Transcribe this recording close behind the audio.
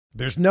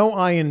There's no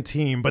I in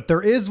team, but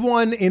there is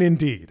one in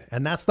Indeed,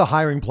 and that's the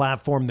hiring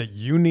platform that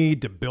you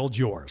need to build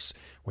yours.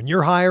 When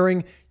you're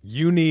hiring,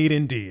 you need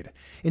Indeed.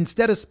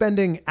 Instead of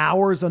spending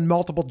hours on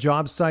multiple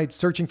job sites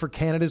searching for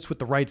candidates with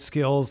the right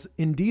skills,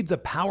 Indeed's a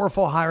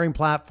powerful hiring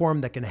platform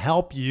that can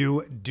help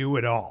you do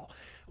it all.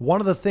 One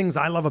of the things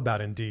I love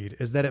about Indeed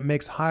is that it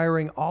makes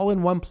hiring all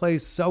in one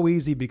place so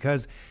easy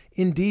because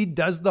Indeed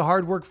does the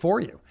hard work for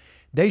you.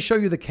 They show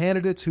you the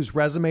candidates whose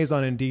resumes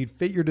on Indeed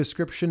fit your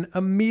description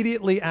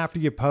immediately after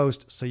you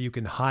post so you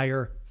can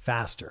hire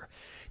faster.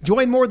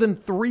 Join more than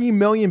 3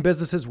 million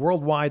businesses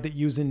worldwide that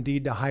use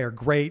Indeed to hire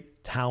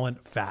great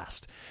talent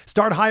fast.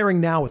 Start hiring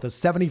now with a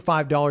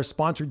 $75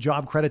 sponsored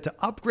job credit to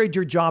upgrade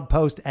your job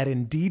post at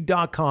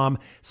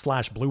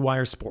Indeed.com/Blue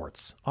Wire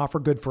Sports. Offer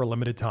good for a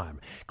limited time.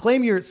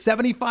 Claim your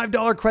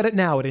 $75 credit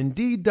now at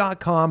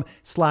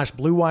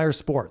Indeed.com/Blue Wire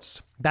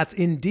Sports. That's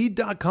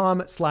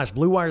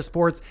Indeed.com/Blue Wire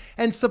Sports,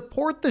 and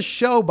support the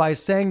show by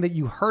saying that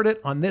you heard it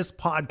on this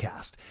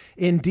podcast.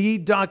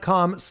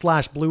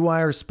 Indeed.com/Blue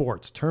Wire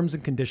Sports. Terms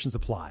and conditions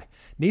apply.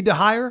 Need to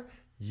hire?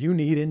 You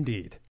need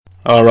Indeed.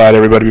 All right,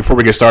 everybody, before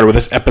we get started with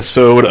this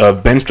episode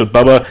of Benched with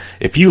Bubba,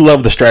 if you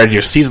love the strategy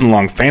of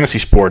season-long fantasy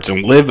sports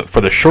and live for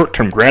the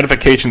short-term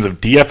gratifications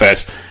of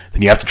DFS,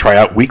 then you have to try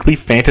out Weekly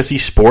Fantasy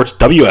Sports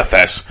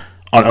WFS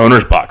on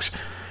Owner's Box.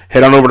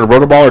 Head on over to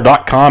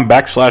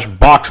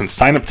rotoballer.com/box and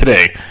sign up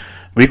today.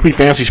 Weekly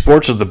Fantasy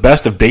Sports is the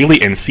best of daily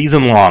and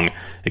season-long.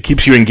 It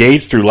keeps you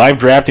engaged through live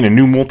drafting and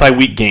new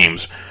multi-week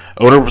games.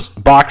 Owner's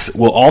Box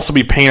will also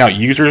be paying out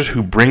users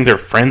who bring their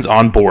friends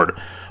on board.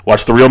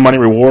 Watch the real money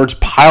rewards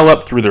pile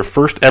up through their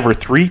first ever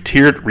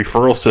 3-tiered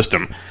referral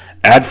system.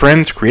 Add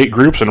friends, create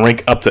groups, and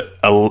rank up to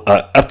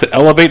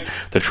elevate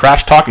the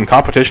trash talk and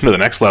competition to the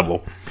next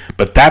level.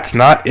 But that's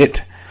not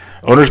it.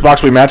 Owner's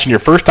Box will be matching your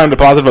first time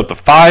deposit of up to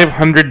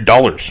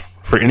 $500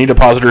 for any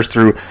depositors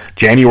through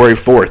January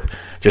 4th.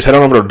 Just head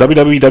on over to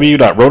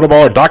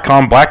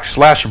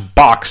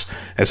www.rotoballer.com/box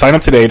and sign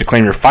up today to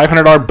claim your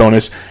 $500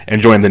 bonus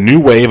and join the new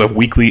wave of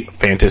weekly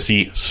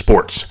fantasy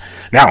sports.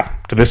 Now,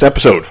 to this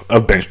episode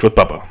of Benched with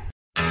Bubba.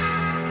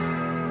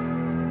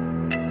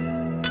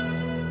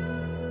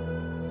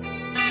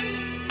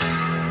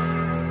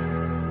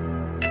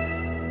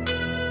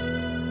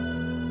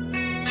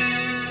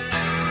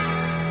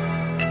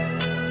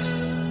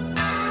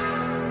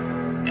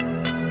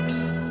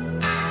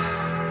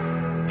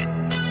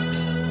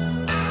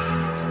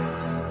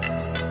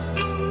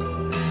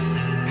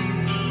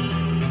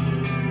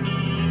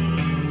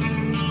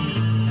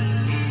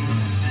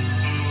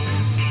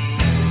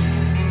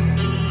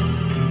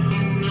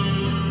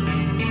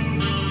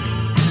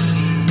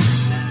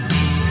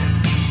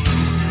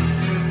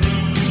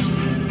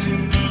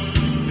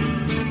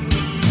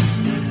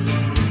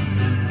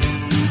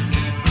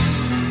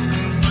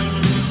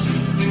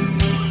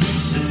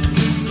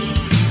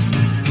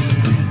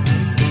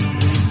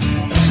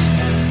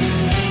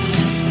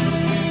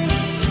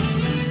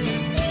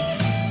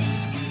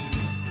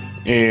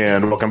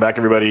 And welcome back,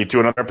 everybody, to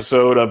another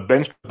episode of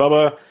Bench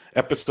Bubba,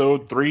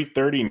 episode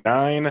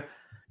 339.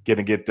 Going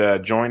to get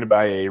joined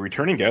by a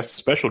returning guest,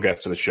 special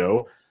guest to the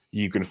show.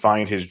 You can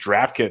find his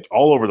draft kit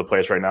all over the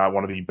place right now at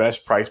one of the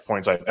best price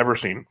points I've ever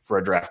seen for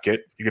a draft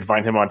kit. You can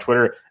find him on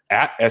Twitter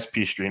at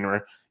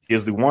SPStreamer. He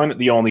is the one,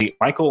 the only,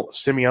 Michael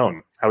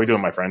Simione. How are we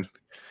doing, my friend?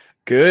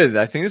 Good.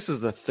 I think this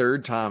is the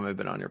third time I've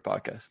been on your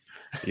podcast.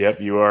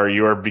 Yep, you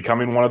are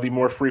becoming one of the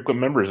more frequent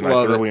members, and I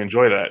thoroughly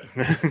enjoy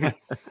that.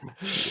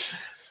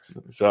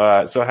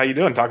 So how you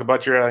doing? Talk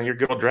about your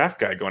good old draft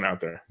guide going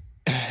out there.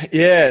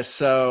 Yeah,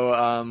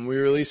 so we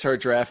released our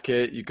draft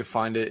kit. You can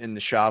find it in the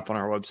shop on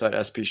our website,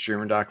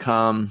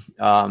 spstreamer.com.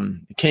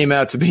 It came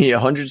out to be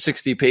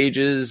 160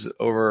 pages,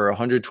 over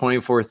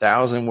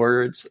 124,000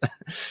 words.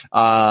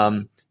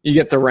 You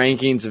get the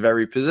rankings of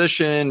every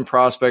position,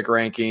 prospect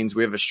rankings.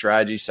 We have a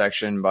strategy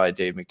section by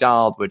Dave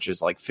McDonald, which is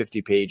like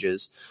 50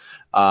 pages.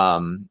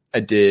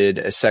 I did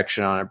a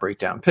section on a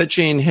breakdown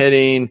pitching,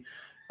 hitting,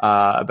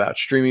 about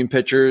streaming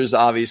pitchers,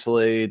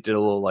 obviously. Did a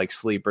little like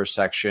sleeper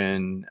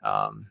section.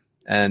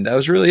 And that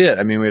was really it.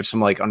 I mean, we have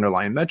some like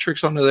underlying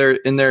metrics in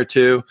there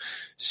too.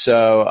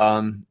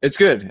 So it's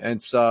good.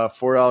 It's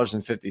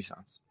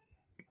 $4.50.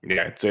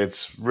 Yeah,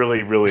 it's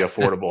really, really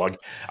affordable.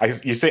 I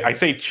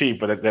say cheap,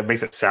 but that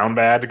makes it sound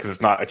bad because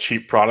it's not a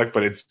cheap product,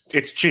 but it's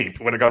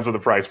cheap when it comes to the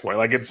price point.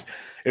 Like it's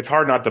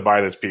hard not to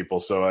buy this, people.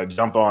 So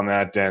jump on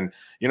that, and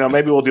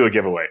maybe we'll do a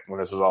giveaway when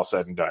this is all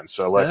said and done.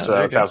 So let's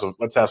have some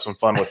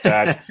fun with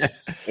that.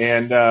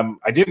 And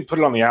I didn't put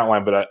it on the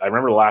outline, but I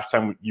remember the last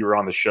time you were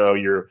on the show,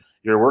 you're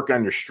working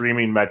on your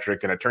streaming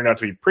metric, and it turned out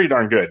to be pretty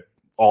darn good,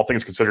 all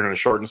things considered, in a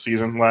shortened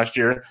season last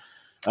year.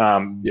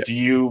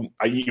 You've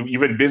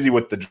been busy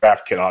with the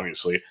draft kit,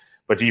 obviously,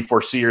 but do you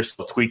foresee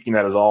yourself tweaking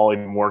that as all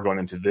even more going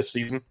into this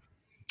season?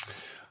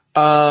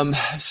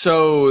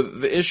 So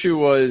the issue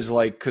was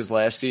because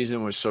last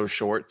season was so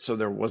short, so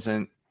there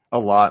wasn't a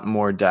lot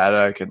more data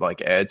I could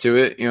add to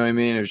it. You know what I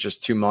mean? It was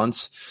just 2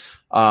 months.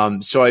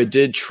 So I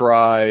did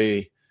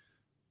try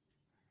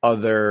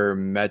other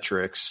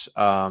metrics,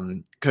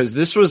 because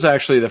this was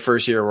actually the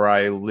first year where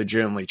I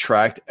legitimately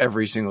tracked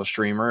every single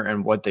streamer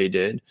and what they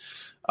did.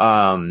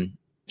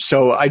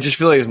 So I just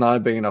feel like it's not a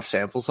big enough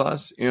sample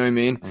size. You know what I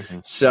mean? Mm-hmm.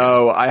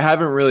 So I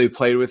haven't really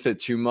played with it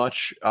too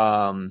much,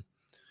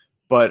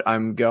 but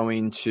I'm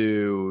going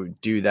to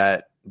do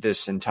that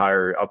this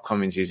entire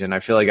upcoming season. I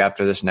feel like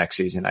after this next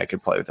season, I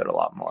could play with it a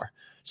lot more.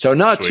 So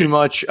not too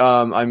much.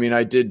 I mean,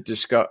 I did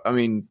discover,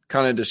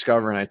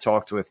 and I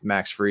talked with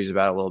Max Freeze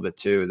about it a little bit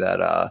too,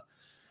 that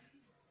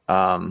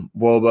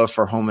WOBA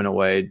for home and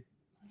away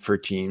for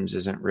teams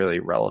isn't really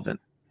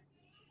relevant.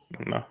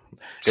 No.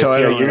 So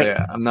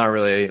I'm not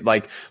really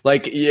like,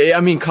 yeah,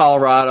 I mean,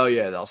 Colorado,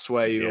 yeah, they'll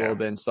sway you a little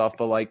bit and stuff,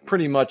 but like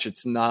pretty much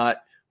it's not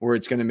where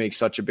it's going to make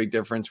such a big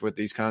difference with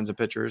these kinds of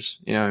pitchers.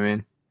 You know what I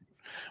mean?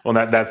 Well,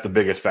 that's the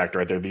biggest factor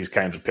right there, these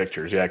kinds of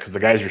pictures. Yeah, because the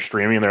guys you're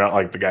streaming, they're not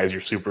like the guys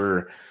you're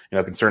super,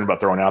 concerned about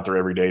throwing out there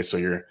every day. So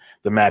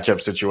the matchup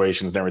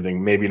situations and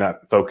everything, maybe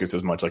not focused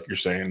as much, like you're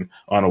saying,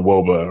 on a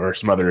WOBA or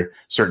some other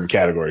certain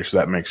category. So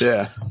that makes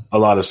a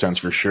lot of sense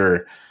for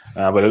sure.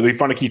 But it'll be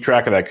fun to keep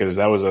track of that because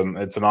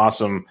it's an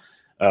awesome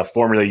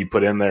formula you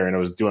put in there, and it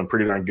was doing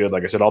pretty darn good.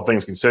 Like I said, all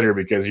things considered,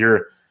 because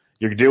you're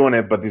doing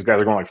it, but these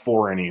guys are going like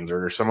 4 innings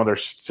or some other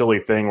silly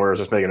thing where it's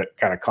just making it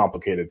kind of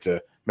complicated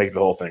to make the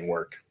whole thing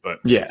work. But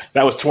yeah,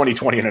 that was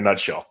 2020 in a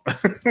nutshell.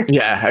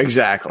 Yeah,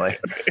 exactly.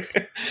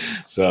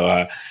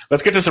 So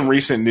let's get to some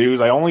recent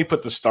news. I only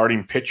put the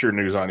starting pitcher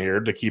news on here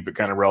to keep it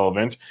kind of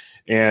relevant.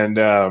 And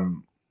I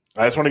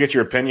just want to get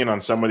your opinion on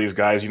some of these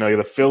guys.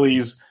 The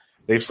Phillies,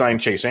 they've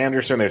signed Chase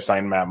Anderson. They've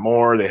signed Matt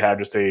Moore. They have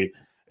just a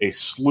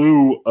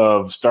slew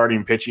of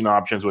starting pitching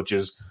options, which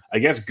is, I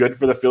guess, good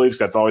for the Phillies.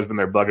 That's always been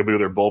their bugaboo,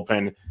 their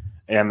bullpen,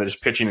 and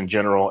just pitching in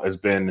general has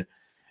been –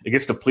 it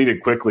gets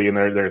depleted quickly, and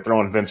they're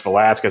throwing Vince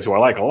Velasquez, who I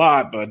like a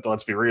lot, but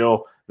let's be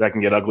real, that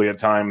can get ugly at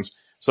times.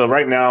 So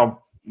right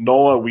now,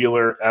 Nola,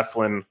 Wheeler,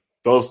 Eflin,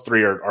 those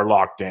 3 are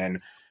locked in.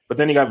 But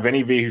then you got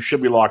Vinny V, who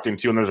should be locked in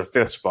too, and there's a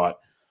 5th spot.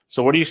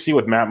 So what do you see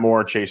with Matt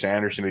Moore, Chase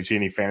Anderson? Do you see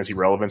any fantasy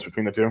relevance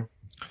between the 2?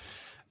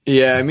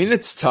 Yeah, I mean,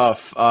 it's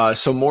tough.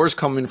 So Moore's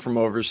coming from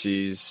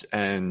overseas,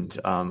 and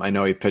I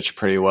know he pitched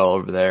pretty well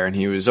over there, and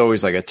he was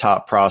always like a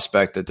top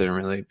prospect that didn't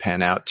really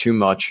pan out too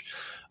much.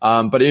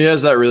 But he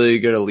has that really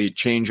good elite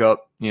changeup.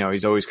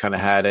 He's always kind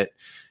of had it.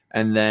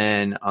 And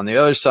then on the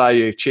other side,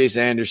 you have Chase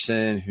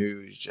Anderson,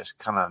 who's just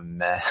kind of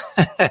meh.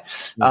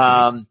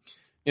 Not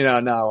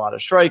a lot of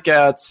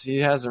strikeouts. He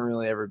hasn't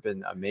really ever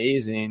been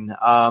amazing.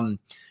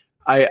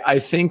 I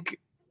think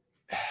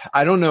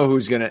I don't know who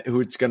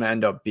it's gonna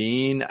end up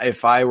being.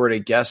 If I were to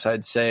guess,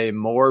 I'd say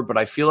Moore, but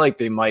I feel like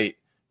they might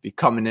be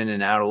coming in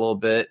and out a little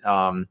bit,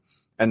 and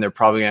they're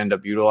probably gonna end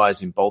up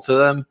utilizing both of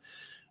them.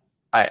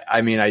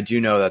 I mean, I do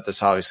know that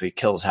this obviously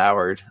kills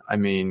Howard. I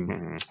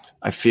mean,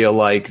 I feel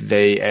like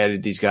they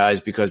added these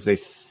guys because they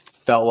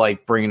felt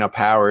like bringing up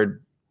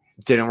Howard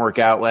didn't work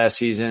out last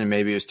season, and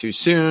maybe it was too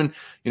soon.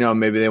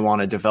 Maybe they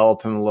want to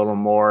develop him a little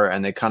more,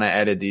 and they kind of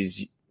added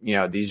these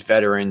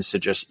veterans to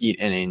just eat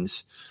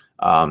innings.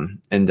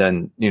 And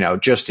then,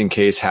 just in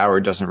case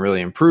Howard doesn't really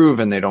improve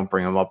and they don't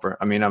bring him up,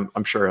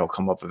 I'm sure he'll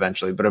come up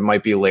eventually, but it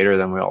might be later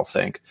than we all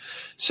think.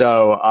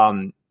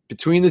 So,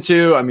 between the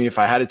 2, I mean, if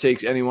I had to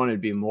take anyone, it'd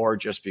be Moore,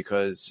 just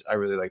because I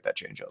really like that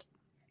changeup.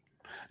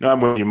 No,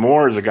 I'm with you.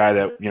 Moore is a guy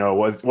that,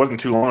 wasn't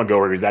too long ago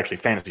where he was actually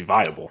fantasy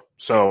viable.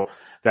 So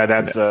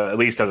that's at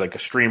least as like a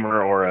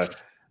streamer or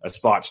a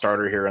spot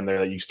starter here and there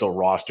that you still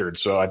rostered.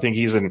 So I think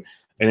he's an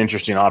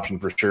interesting option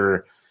for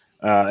sure.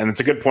 And it's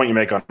a good point you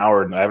make on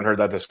Howard. I haven't heard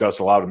that discussed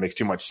a lot. It makes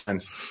too much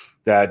sense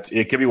that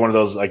it could be one of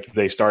those, like,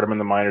 they start him in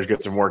the minors,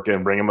 get some work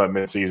in, bring him up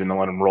midseason, and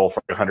let him roll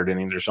for 100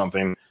 innings or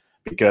something.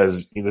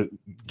 Because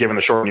given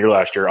the short year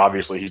last year,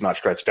 obviously he's not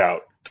stretched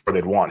out to where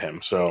they'd want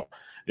him. So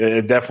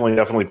it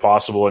definitely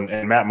possible.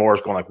 And Matt Moore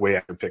is going like way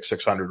after pick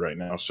 600 right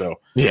now.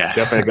 So yeah,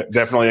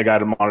 definitely a guy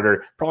to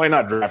monitor. Probably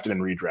not drafted in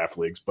redraft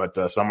leagues,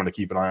 but someone to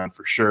keep an eye on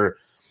for sure.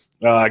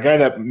 A guy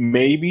that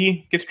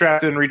maybe gets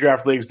drafted in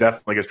redraft leagues,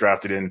 definitely gets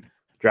drafted in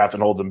draft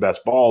and holds them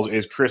best balls,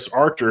 is Chris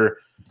Archer,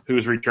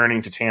 who's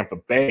returning to Tampa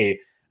Bay.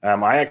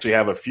 I actually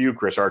have a few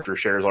Chris Archer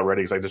shares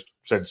already because I just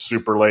said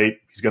super late.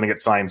 He's going to get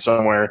signed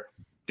somewhere.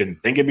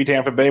 Didn't think it'd be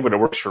Tampa Bay, but it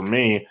works for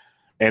me.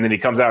 And then he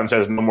comes out and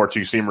says no more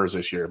 2-seamers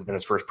this year in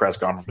his first press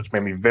conference, which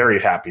made me very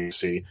happy to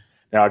see.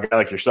 Now, a guy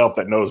like yourself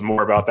that knows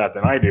more about that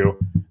than I do,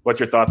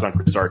 what's your thoughts on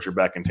Chris Archer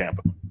back in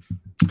Tampa?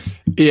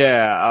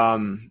 Yeah,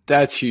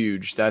 that's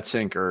huge. That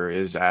sinker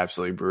is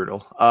absolutely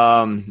brutal.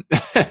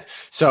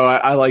 So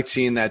I liked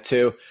seeing that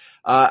too.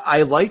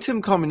 I liked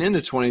him coming into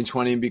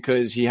 2020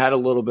 because he had a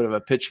little bit of a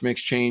pitch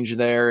mix change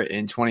there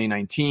in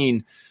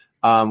 2019,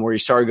 where he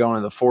started going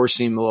to the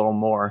 4-seam a little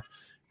more.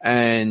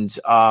 And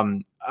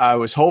I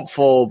was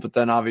hopeful, but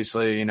then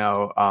obviously, he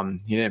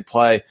didn't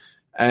play.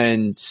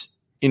 And,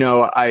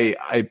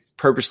 I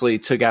purposely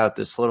took out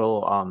this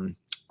little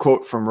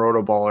quote from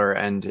Rotoballer,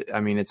 and I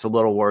mean, it's a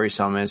little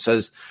worrisome. It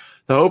says,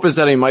 the hope is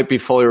that he might be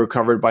fully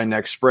recovered by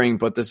next spring,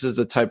 but this is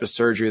the type of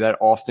surgery that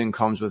often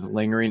comes with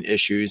lingering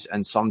issues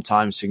and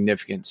sometimes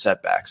significant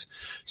setbacks.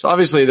 So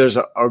obviously there's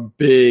a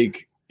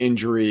big,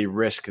 injury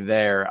risk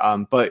there.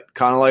 But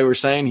kind of like we're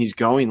saying, he's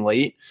going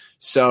late.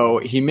 So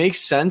he makes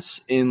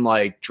sense in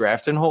like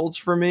draft and holds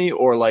for me,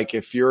 or like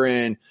if you're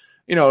in,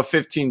 a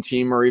 15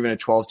 team or even a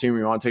 12 team,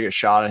 you want to take a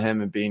shot at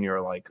him and being your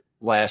like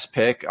last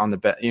pick on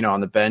the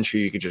on the bench, who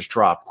you could just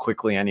drop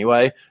quickly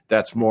anyway.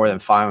 That's more than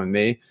fine with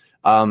me.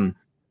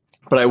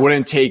 But I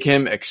wouldn't take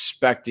him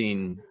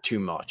expecting too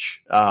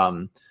much.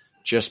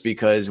 Just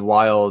because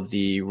while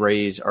the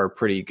Rays are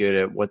pretty good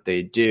at what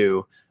they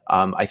do,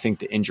 I think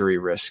the injury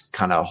risk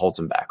kind of holds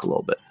them back a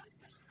little bit.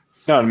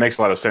 No, it makes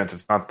a lot of sense.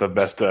 It's not the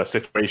best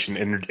situation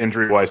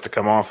injury-wise to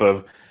come off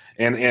of.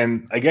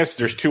 And I guess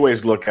there's two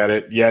ways to look at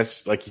it.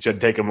 Yes, like you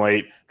said, take him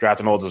late. Draft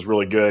and holds is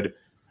really good.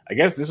 I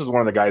guess this is one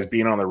of the guys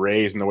being on the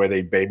Rays and the way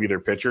they baby their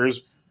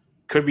pitchers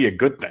could be a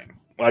good thing.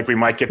 Like we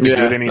might get the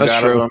good innings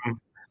out of him.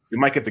 We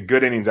might get the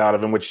good innings out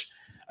of him, which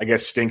I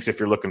guess stinks if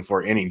you're looking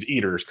for innings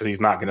eaters because he's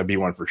not going to be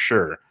one for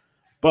sure.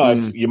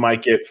 But you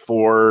might get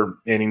 4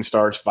 inning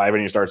starts, 5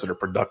 inning starts that are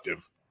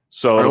productive.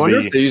 So I wonder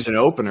if they use an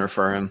opener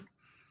for him.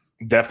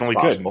 Definitely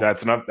could.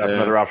 That's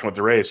another option with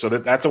the Rays. So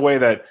that's a way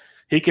that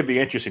he could be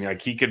interesting.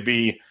 Like he could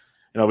be,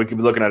 we could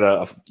be looking at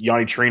a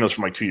Yanni Chirinos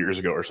from like 2 years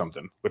ago or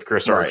something with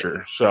Chris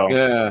Archer. So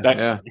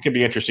it could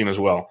be interesting as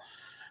well.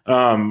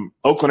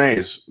 Oakland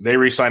A's, they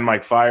re-signed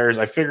Mike Fiers.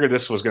 I figured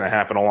this was going to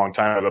happen a long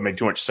time ago. It made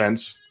too much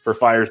sense for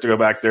Fiers to go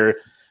back there.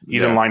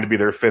 He's in line to be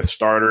their 5th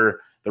starter.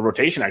 The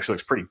rotation actually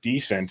looks pretty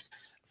decent.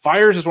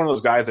 Fiers is one of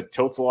those guys that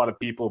tilts a lot of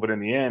people, but in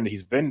the end,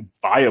 he's been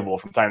viable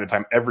from time to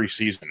time every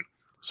season.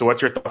 So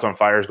what's your thoughts on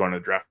Fiers going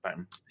to draft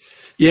time?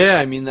 Yeah,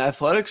 I mean, the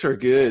Athletics are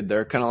good.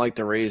 They're kind of like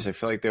the Rays. I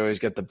feel like they always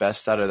get the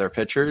best out of their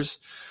pitchers.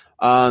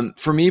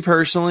 For me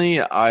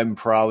personally, I'm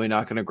probably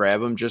not going to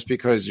grab him just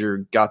because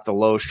you got the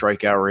low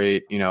strikeout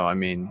rate.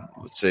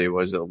 Let's say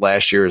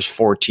last year's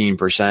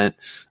 14%.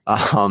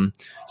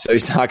 So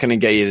he's not going to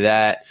get you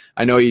that.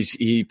 I know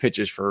he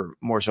pitches for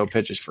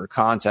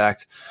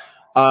contact.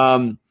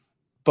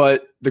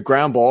 But the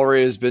ground ball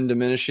rate has been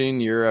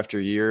diminishing year after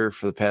year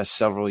for the past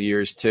several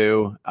years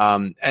too.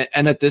 And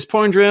at this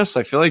point, Andreas,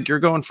 I feel like you're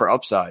going for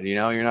upside.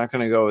 You're not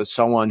going to go with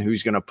someone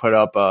who's going to put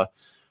up a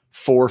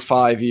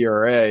 4.5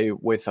 ERA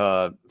with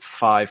a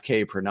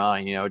 5K per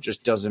 9. It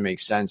just doesn't make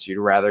sense.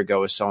 You'd rather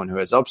go with someone who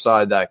has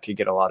upside that could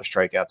get a lot of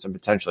strikeouts and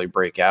potentially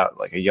break out,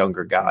 like a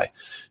younger guy.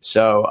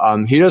 So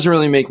he doesn't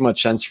really make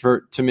much sense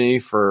to me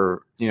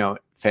for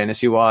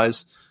fantasy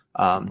wise.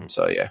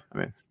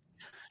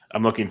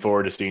 I'm looking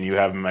forward to seeing you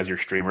have him as your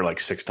streamer like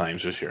 6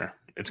 times this year.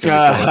 It's going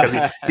to be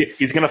fun because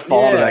he's going to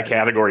fall into that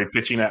category,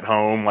 pitching at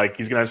home. Like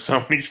he's going to have so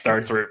many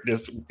starts where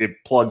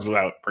it plugs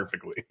out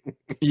perfectly.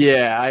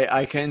 Yeah,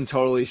 I can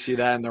totally see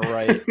that in the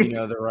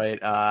right.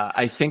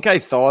 I think I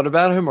thought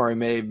about him, or I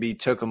maybe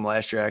took him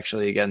last year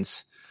actually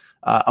against.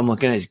 I'm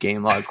looking at his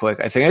game log quick.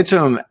 I think I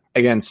took him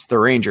against the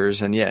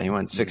Rangers, and he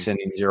went 6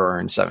 innings, 0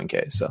 earned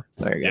 7K. So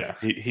there you go.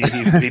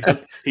 Yeah,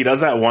 he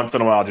does that once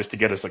in a while just to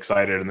get us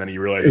excited, and then he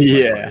realizes.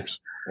 Yeah.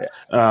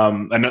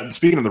 And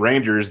speaking of the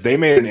Rangers, they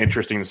made an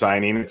interesting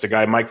signing. It's a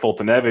guy, Mike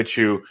Fultonevich,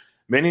 who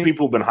many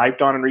people have been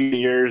hyped on in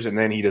recent years, and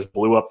then he just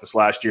blew up this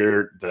last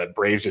year. The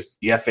Braves just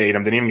DFA'd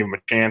him, didn't even give him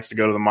a chance to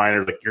go to the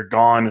minors. Like, you're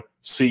gone,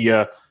 see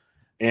ya.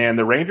 And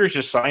the Rangers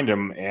just signed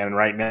him, and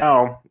right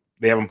now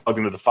they have him plugged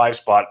into the 5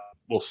 spot.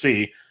 We'll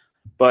see.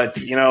 But,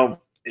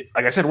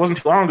 like I said, it wasn't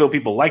too long ago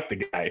people liked the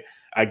guy.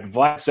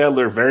 Vlad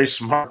Sedler, very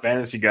smart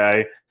fantasy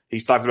guy.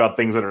 He's talked about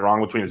things that are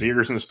wrong between his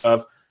ears and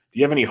stuff. Do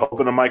you have any hope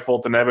in a Mike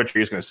Fultonevich, or are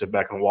you just going to sit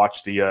back and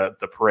watch the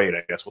parade,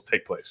 I guess, will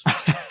take place?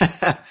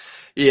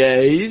 Yeah,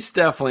 he's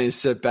definitely a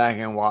sit back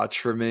and watch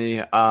for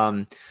me.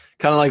 Kind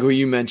of like what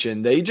you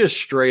mentioned. They just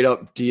straight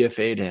up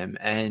DFA'd him.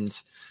 And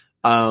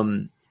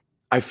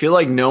I feel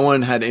like no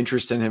one had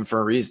interest in him for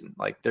a reason.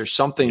 Like there's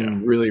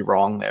something really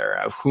wrong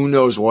there. Who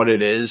knows what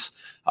it is?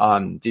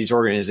 These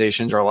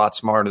organizations are a lot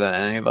smarter than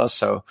any of us,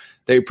 so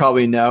they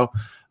probably know.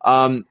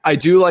 I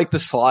do like the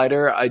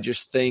slider. I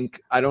just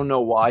think I don't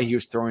know why he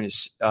was throwing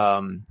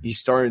he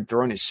started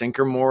throwing his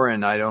sinker more,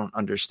 and I don't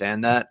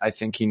understand that. I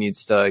think he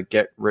needs to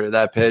get rid of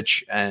that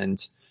pitch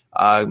and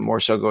more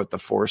so go with the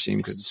 4 seam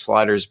because the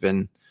slider's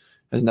the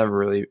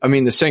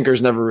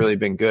sinker's never really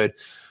been good.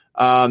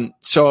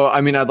 So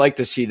I'd like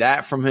to see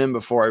that from him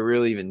before I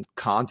really even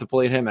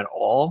contemplate him at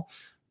all.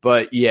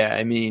 But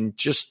yeah,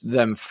 just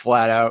them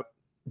flat out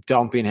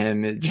dumping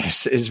him, it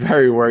just is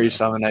very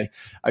worrisome. And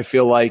I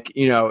feel like,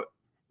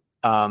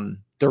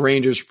 the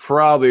Rangers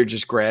probably are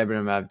just grabbing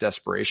him out of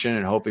desperation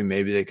and hoping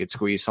maybe they could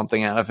squeeze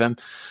something out of him,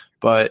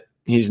 but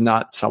he's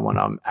not someone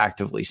I'm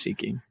actively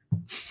seeking.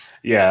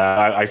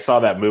 Yeah, I saw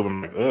that move.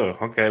 I'm like, oh,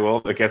 okay,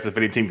 well, I guess if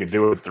any team can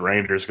do it, it's the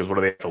Rangers because what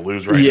do they have to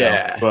lose right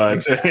now? But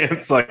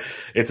exactly.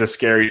 It's a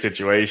scary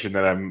situation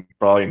that I'm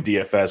probably in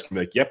DFS can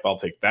be like, yep, I'll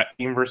take that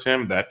team versus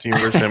him, that team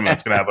versus him.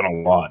 That's going to happen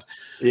a lot.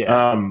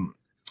 Yeah.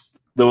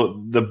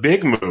 The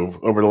big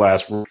move over the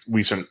last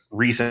recent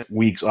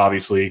weeks,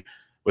 obviously,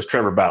 was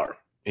Trevor Bauer.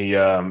 He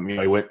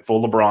went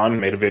full LeBron,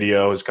 made a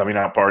video, his coming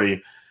out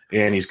party,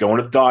 and he's going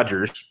to the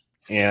Dodgers.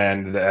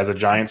 And as a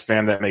Giants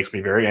fan, that makes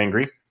me very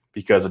angry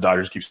because the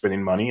Dodgers keep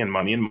spending money and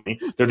money and money.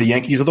 They're the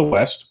Yankees of the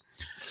West.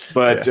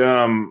 But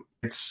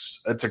it's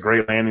a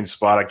great landing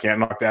spot. I can't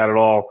knock that at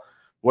all.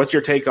 What's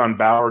your take on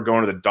Bauer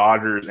going to the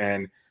Dodgers,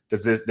 and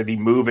did he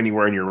move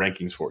anywhere in your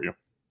rankings for you?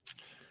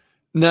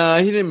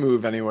 No, he didn't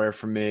move anywhere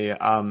from me.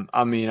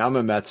 I mean, I'm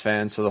a Mets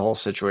fan, so the whole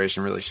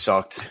situation really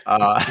sucked.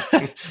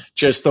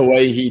 Just the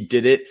way he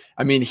did it.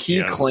 I mean,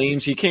 he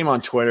claims he came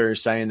on Twitter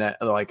saying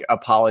that, like,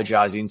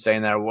 apologizing,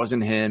 saying that it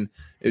wasn't him.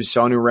 It was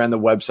someone who ran the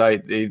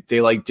website. They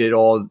like did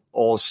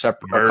all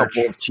separate, a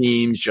couple of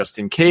teams just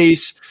in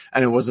case,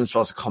 and it wasn't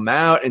supposed to come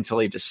out until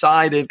he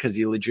decided, because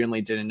he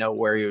legitimately didn't know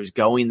where he was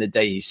going the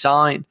day he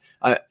signed.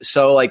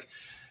 So like,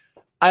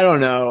 I don't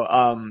know.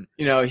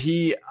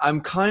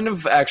 I'm kind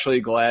of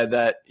actually glad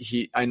that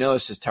I know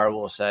this is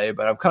terrible to say,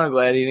 but I'm kind of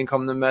glad he didn't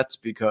come to the Mets,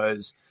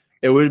 because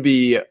it would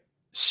be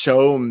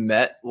so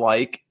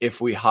Met-like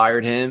if we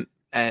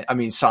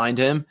signed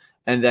him,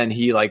 and then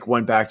he like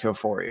went back to a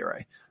 4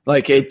 ERA.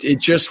 Like it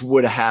just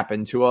would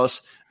happen to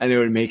us, and it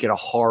would make it a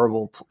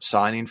horrible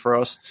signing for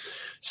us.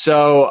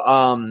 So,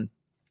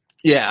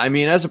 I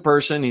mean, as a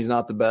person, he's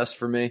not the best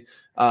for me.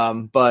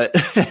 But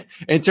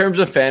in terms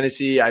of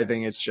fantasy, I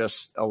think it's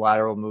just a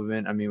lateral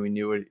movement. I mean, we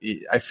knew it.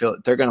 I feel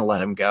they're going to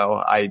let him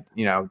go.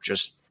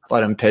 Just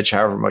let him pitch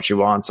however much he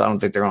wants. I don't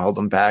think they're going to hold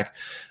him back.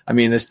 I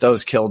mean, this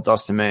does kill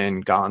Dustin May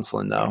and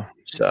Gonsolin, though.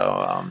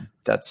 So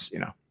that's,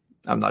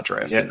 I'm not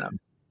drafting them.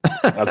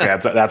 Okay,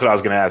 that's what I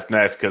was going to ask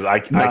next, because I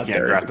can't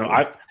draft him.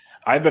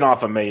 I've been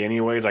off of May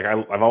anyways. Like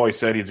I've always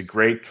said, he's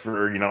great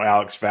for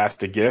Alex Fast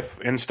to GIF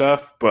and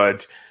stuff,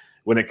 but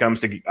when it comes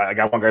to, I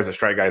want guys to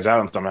strike guys out,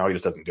 and somehow he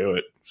just doesn't do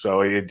it.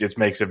 So it just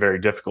makes it very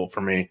difficult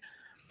for me.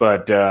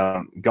 But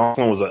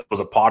Gonsolin was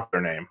a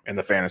popular name in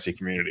the fantasy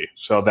community,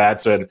 so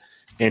that's an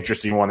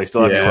interesting one. They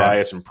still have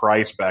Urias and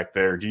Price back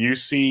there. Do you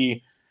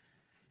see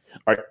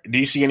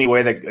any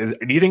way that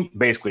do you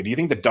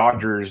think the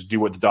Dodgers do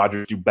what the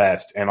Dodgers do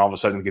best, and all of a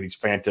sudden get these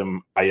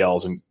phantom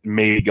ILs, and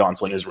maybe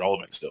Gonsolin is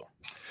relevant still?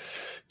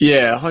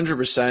 Yeah,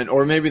 100%.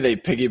 Or maybe they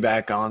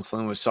piggyback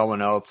Gonsolin with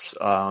someone else.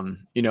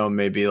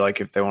 Maybe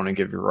like if they want to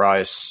give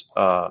Urias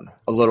a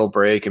little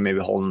break and maybe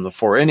hold him to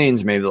 4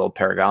 innings, maybe they'll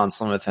pair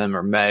Gonsolin with him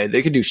or May.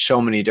 They could do so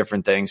many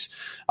different things.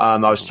 I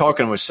was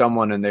talking with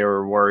someone, and they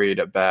were worried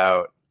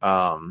about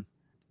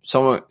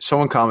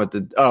someone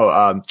commented.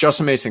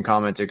 Justin Mason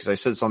commented, because I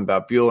said something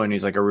about Buehler, and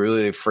he's like, "Are we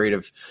really afraid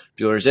of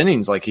Buehler's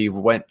innings? Like, he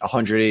went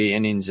 180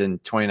 innings in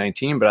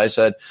 2019." But I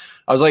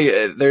was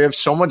like, they have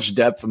so much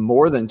depth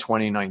more than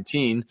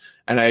 2019,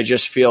 and I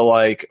just feel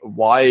like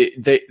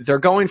they're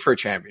going for a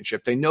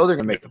championship. They know they're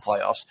going to make the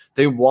playoffs.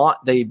 They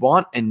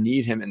want and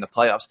need him in the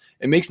playoffs.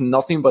 It makes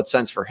nothing but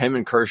sense for him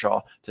and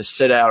Kershaw to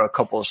sit out a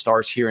couple of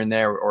starts here and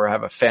there, or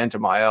have a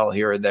phantom IL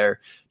here or there,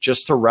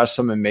 just to rest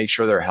them and make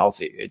sure they're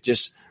healthy.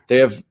 They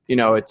have,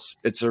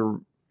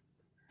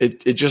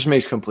 it just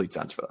makes complete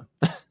sense for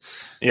them.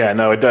 Yeah,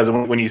 no, it does.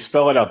 When you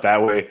spell it out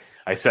that way,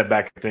 I sat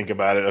back and think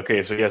about it.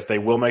 Okay, so yes, they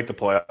will make the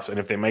playoffs, and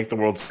if they make the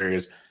World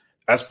Series,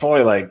 that's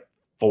probably like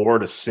 4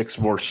 to 6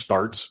 more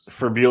starts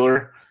for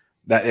Buehler.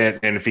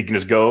 And if he can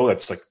just go,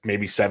 that's like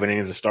maybe 7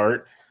 innings to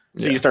start.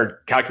 So you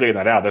start calculating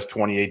that out. That's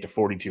 28 to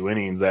 42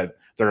 innings that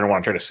they're going to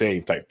want to try to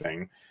save, type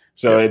thing.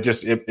 So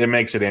it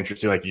makes it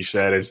interesting, like you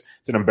said. It's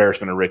an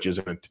embarrassment of riches,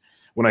 and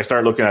when I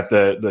start looking at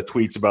the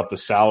tweets about the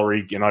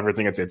salary and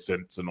everything, it's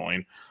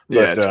annoying.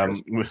 But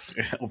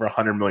over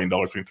 $100 million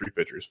between 3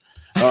 pitchers.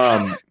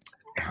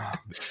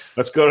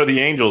 Let's go to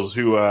the Angels,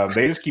 who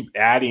they just keep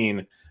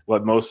adding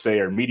what most say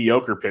are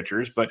mediocre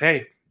pitchers. But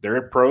hey,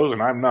 they're pros,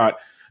 and I'm not.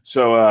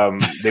 So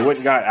they went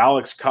and got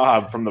Alex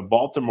Cobb from the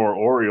Baltimore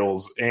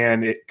Orioles,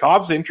 and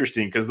Cobb's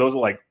interesting because those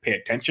are like, pay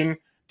attention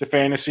to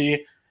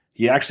fantasy.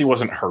 He actually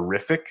wasn't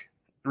horrific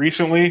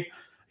recently.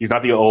 He's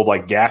not the old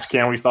like gas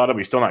can we thought of.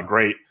 He's still not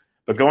great.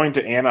 But going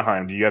to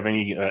Anaheim, do you have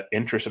any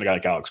interest in a guy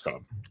like Alex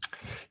Cobb?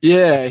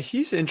 Yeah,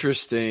 he's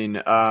interesting.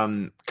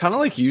 Kind of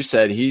like you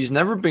said, he's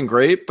never been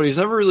great, but he's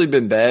never really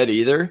been bad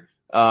either.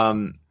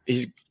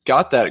 He's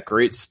got that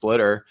great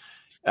splitter.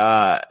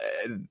 The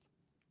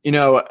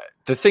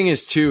thing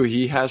is, too,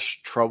 he has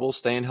trouble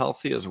staying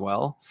healthy as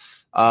well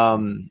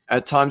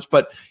at times.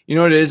 But you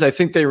know what it is? I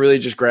think they really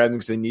just grab him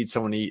because they need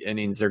someone to eat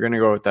innings. They're going to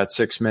go with that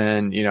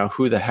 6-man.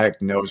 Who the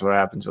heck knows what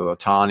happens with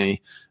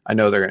Ohtani? I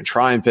know they're going to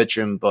try and pitch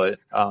him, but,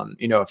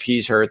 if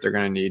he's hurt, they're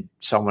going to need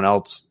someone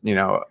else,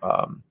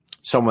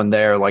 someone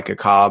there like a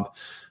Cobb.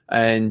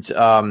 And,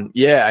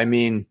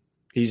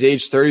 he's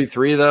age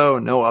 33, though.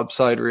 No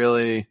upside,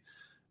 really.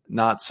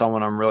 Not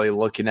someone I'm really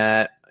looking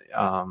at.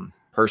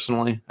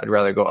 Personally, I'd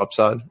rather go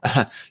upside.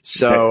 I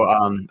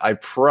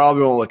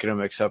probably won't look at him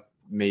except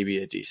maybe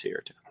a DC or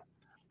 2.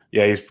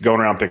 Yeah, he's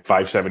going around pick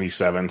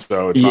 577,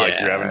 so it's not like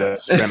you're having to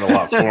spend a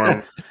lot for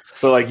him.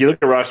 But like you look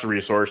at roster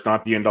resource,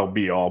 not the end all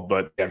be all,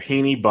 but you have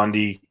Heaney,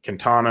 Bundy,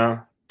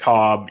 Quintana,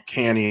 Cobb,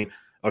 Canny,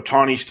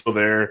 Ohtani's still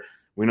there.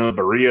 We know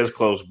Barria's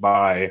close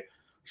by,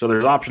 so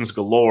there's options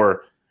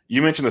galore.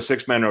 You mentioned the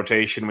 6-man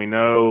rotation. We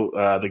know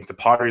the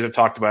Padres have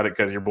talked about it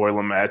because your boy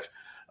Lamet.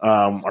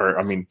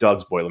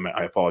 Doug's boy Lamet.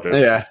 I apologize.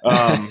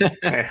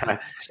 Yeah.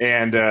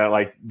 And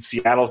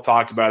Seattle's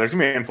talked about it. There's going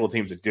to be a handful of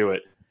teams that do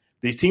it.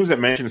 these teams that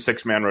mention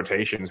 6-man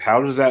rotations,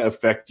 how does that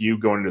affect you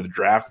going into the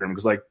draft room?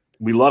 Because like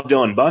we love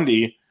Dylan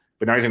Bundy,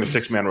 but now he's in a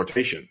 6-man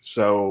rotation.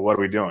 So what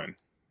are we doing?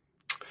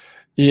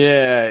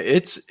 Yeah,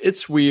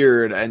 it's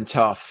weird and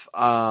tough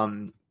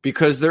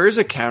because there is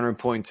a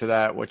counterpoint to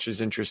that, which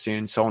is interesting.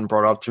 And someone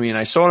brought up to me, and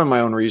I saw it in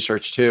my own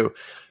research too,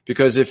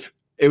 because if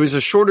it was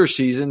a shorter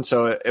season,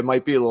 so it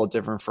might be a little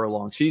different for a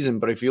long season.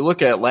 But if you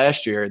look at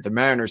last year, the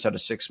Mariners had a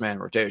 6-man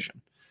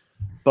rotation.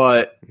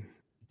 But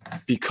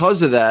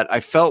because of that, I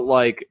felt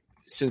like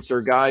since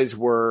their guys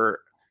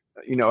were,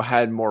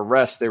 had more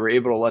rest, they were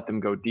able to let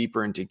them go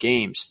deeper into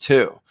games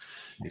too.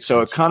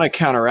 So it kind of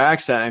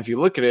counteracts that. And if you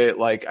look at it,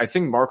 like I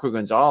think Marco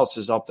Gonzalez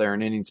is up there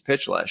in innings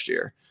pitched last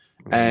year.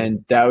 Mm-hmm.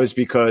 And that was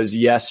because,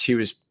 yes, he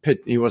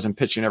wasn't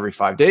pitching every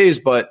 5 days,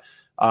 but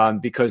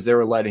because they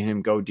were letting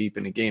him go deep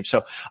into games.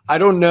 So I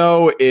don't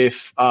know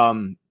if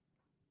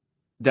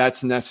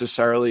that's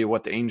necessarily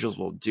what the Angels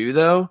will do,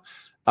 though.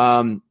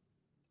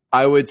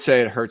 I would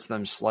say it hurts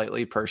them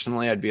slightly.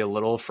 Personally, I'd be a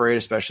little afraid,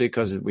 especially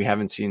because we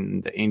haven't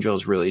seen the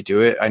Angels really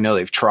do it. I know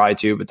they've tried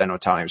to, but then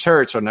Ohtani was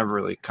hurt, so it never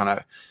really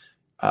kind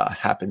of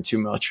happened too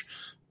much.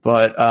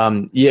 But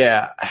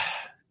yeah,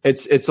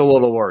 it's a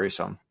little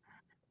worrisome.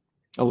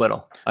 A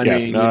little. I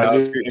mean,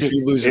 if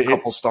you lose a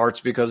couple starts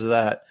because of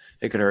that,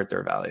 it could hurt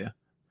their value.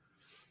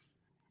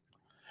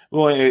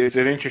 Well, it's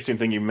an interesting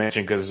thing you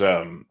mentioned because,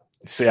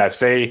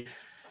 say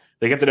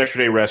they get that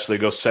extra day rest, so they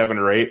go 7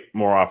 or 8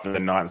 more often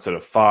than not instead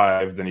of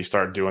 5. Then you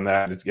start doing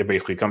that. It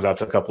basically comes out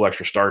to a couple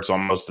extra starts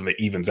almost, and it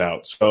evens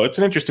out. So it's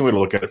an interesting way to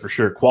look at it for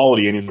sure.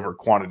 Quality innings over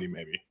quantity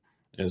maybe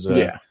is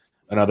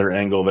another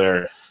angle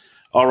there.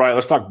 All right,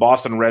 let's talk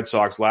Boston Red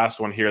Sox. Last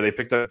one here. They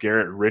picked up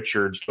Garrett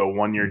Richards to a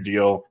 1-year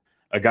deal,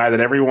 a guy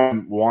that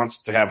everyone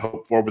wants to have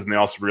hope for, but then they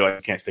also realize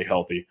he can't stay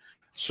healthy.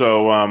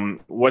 So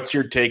what's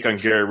your take on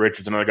Garrett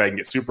Richards? Another guy who can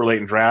get super late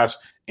in drafts,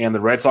 and the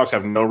Red Sox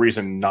have no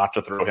reason not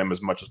to throw him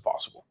as much as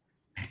possible.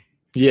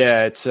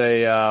 Yeah, it's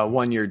a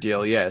 1-year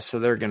deal. Yeah, so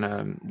they're going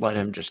to let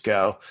him just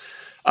go.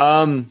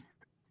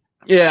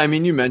 Yeah, I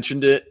mean, you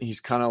mentioned it. He's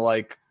kind of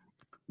like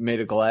made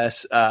of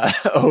glass,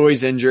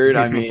 always injured.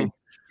 I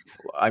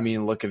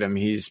mean, look at him.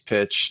 He's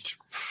pitched,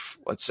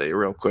 let's say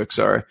real quick,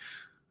 sorry.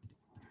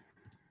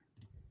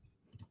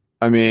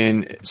 I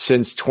mean,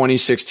 since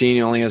 2016,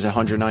 he only has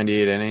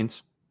 198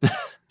 innings.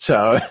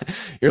 So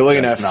you're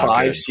looking at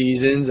 5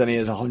 seasons, and he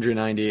has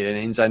 198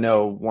 innings. I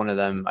know one of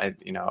them,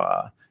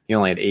 he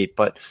only had 8,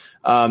 but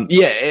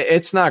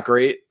it's not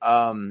great.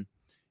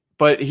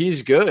 But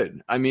he's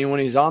good. I mean, when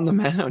he's on the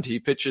mound, he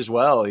pitches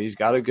well. He's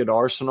got a good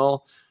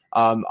arsenal.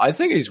 I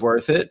think he's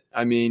worth it.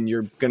 I mean,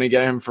 you're going to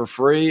get him for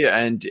free,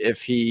 and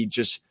if he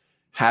just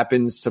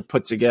happens to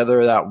put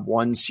together that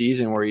one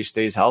season where he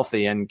stays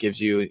healthy and gives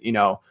you,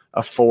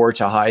 a 4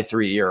 to high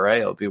 3 ERA,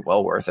 it'll be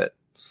well worth it.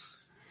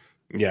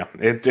 Yeah,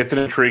 it's an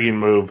intriguing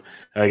move.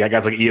 I got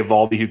guys like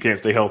Eovaldi who can't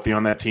stay healthy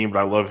on that team, but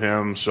I love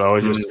him. So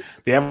it's just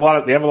they have a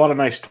lot of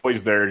nice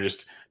toys there,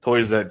 just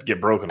toys that get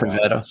broken.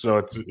 So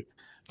it's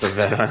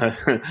Pavetta.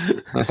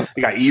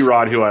 They got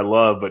Erod, who I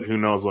love, but who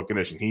knows what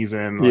condition he's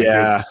in.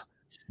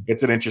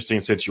 It's an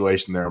interesting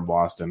situation there in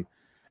Boston.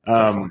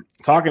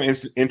 Talking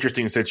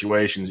interesting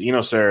situations,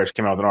 Eno Saris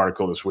came out with an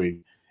article this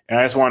week, and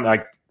I just want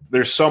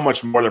there's so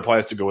much more that probably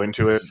has to go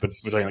into it, but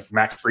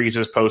Mac Freeze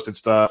has posted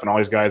stuff and all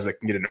these guys that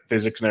can get into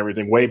physics and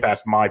everything way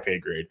past my pay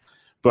grade.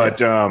 But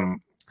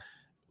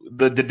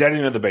the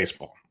deadening of the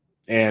baseball.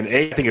 And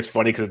I think it's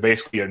funny because it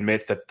basically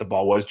admits that the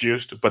ball was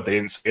juiced, but they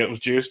didn't say it was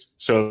juiced.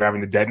 So they're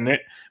having to deaden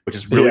it, which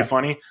is really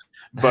funny.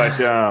 But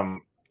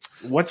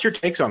what's your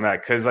takes on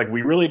that? Because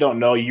we really don't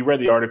know. You read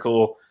the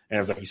article and it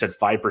was you said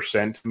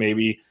 5%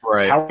 maybe.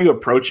 Right. How are you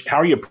approaching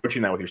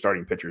that with your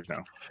starting pitchers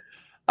now?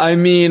 I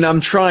mean,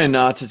 I'm trying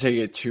not to take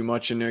it too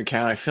much into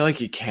account. I feel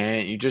like you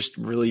can't. You just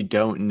really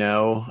don't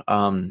know.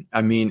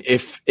 I mean,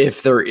 if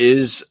it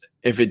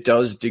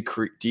does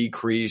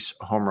decrease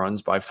home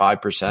runs by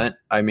 5%,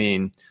 I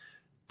mean,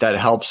 that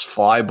helps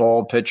fly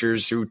ball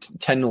pitchers who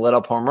tend to let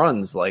up home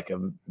runs, like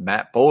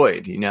Matt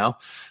Boyd,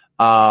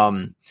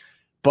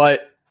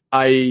 But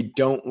I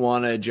don't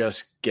want to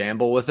just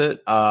gamble with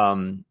it.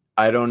 I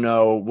don't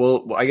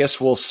know. I guess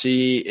we'll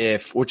see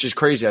which is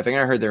crazy. I think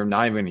I heard they're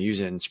not even going to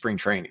use it in spring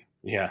training.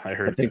 Yeah, I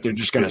heard. I think they're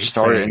just going to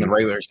start it in the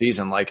regular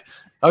season.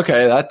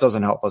 Okay, that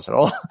doesn't help us at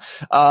all.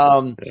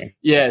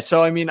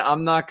 So I mean,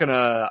 I'm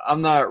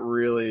not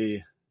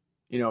really,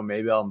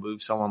 maybe I'll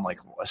move someone like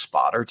a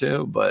spot or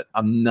two, but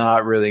I'm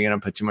not really going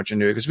to put too much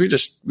into it because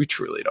we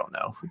truly don't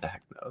know. Who the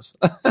heck knows?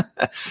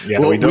 We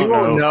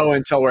won't know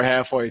until we're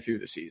halfway through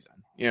the season.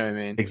 You know what I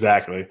mean?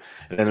 Exactly,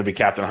 and then it'll be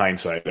Captain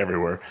Hindsight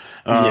everywhere.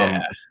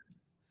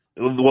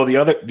 Well, the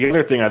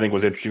other thing I think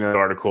was interesting in that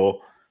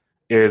article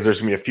is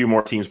there's going to be a few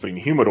more teams putting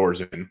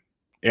humidors in.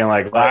 And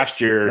last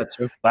year it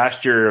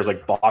was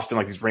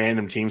Boston, these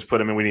random teams put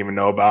them in. We didn't even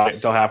know about it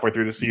until halfway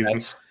through the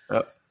season.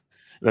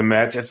 The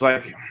Mets. It's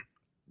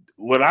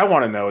what I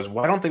want to know is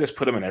why don't they just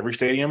put them in every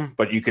stadium,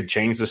 but you could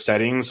change the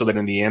settings so that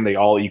in the end they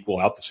all equal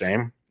out the same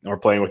and we're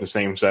playing with the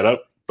same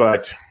setup.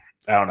 But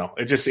I don't know.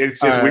 It's just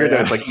weird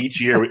that it's each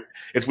year.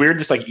 It's weird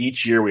just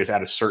each year we just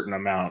add a certain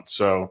amount.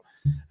 So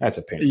That's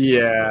a pain.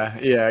 Yeah,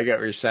 I get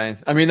what you're saying.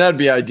 I mean, that'd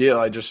be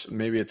ideal.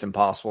 Maybe it's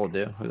impossible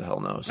to do. Who the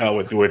hell knows? Oh,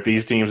 with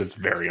these teams, it's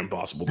very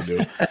impossible to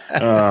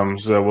do.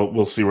 So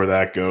we'll see where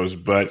that goes.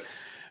 But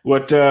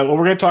what we're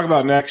going to talk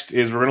about next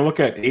is we're going to look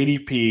at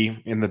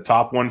ADP in the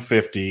top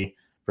 150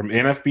 from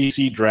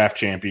NFBC draft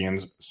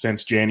champions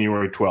since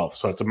January 12th.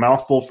 So it's a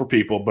mouthful for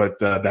people, but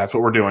that's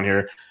what we're doing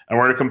here. And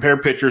we're going to compare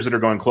pitchers that are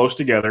going close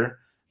together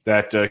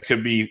that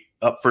could be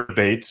up for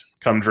debate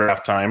come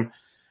draft time.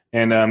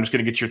 And I'm just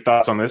going to get your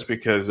thoughts on this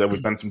because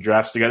we've done some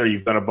drafts together.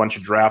 You've done a bunch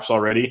of drafts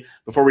already.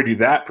 Before we do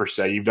that, per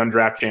se, you've done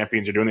draft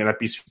champions. You're doing the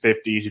NFBC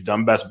 50s. You've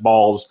done best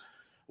balls.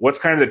 What's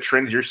kind of the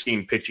trends you're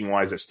seeing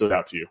pitching-wise that stood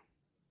out to you?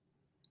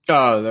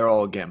 Oh, they're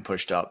all getting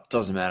pushed up.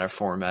 Doesn't matter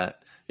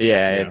format.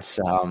 Yeah. It's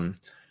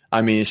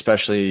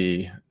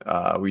especially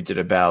we did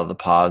a battle of the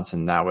pods,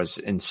 and that was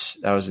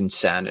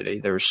insanity.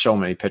 There were so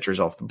many pitchers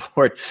off the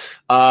board.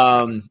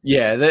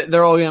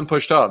 They're all getting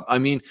pushed up. I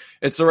mean,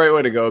 it's the right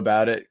way to go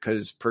about it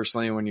because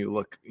personally, when you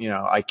look,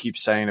 I keep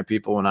saying to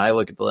people when I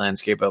look at the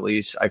landscape, at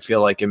least I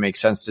feel like it makes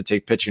sense to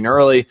take pitching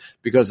early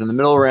because in the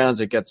middle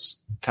rounds it gets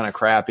kind of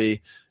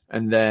crappy,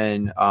 and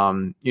then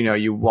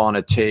you want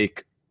to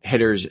take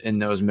hitters in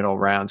those middle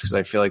rounds because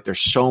I feel like there's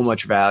so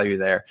much value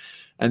there.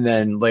 And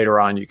then later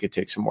on, you could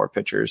take some more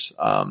pitchers.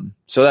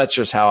 So that's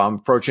just how I'm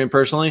approaching it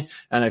personally.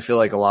 And I feel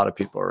like a lot of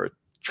people are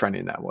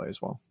trending that way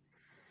as well.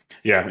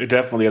 Yeah, it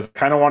definitely is. I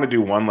kind of want to do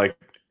one like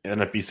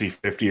NFBC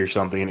 50 or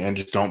something and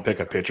just don't pick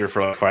a pitcher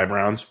for like 5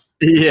 rounds.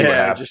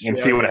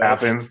 See what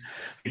happens.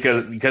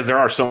 Because there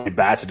are so many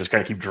bats that just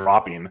kind of keep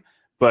dropping.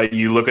 But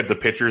you look at the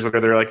pitchers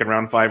that are like in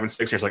round 5 and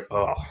 6, you're just like,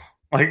 oh,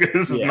 like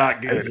this is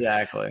not good.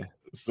 Exactly.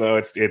 So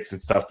it's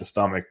tough to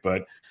stomach.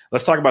 But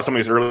let's talk about some of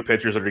these early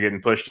pitchers that are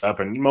getting pushed up,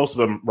 and most of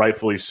them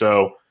rightfully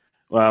so.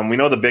 We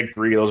know the big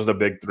 3. Those are the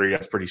big 3.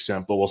 That's pretty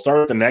simple. We'll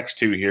start with the next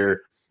 2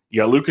 here.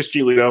 You got Lucas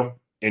Giolito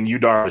and Yu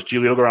Darvish.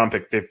 Giolito around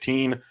pick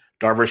 15,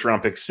 Darvish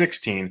around pick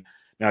 16.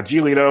 Now,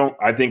 Giolito,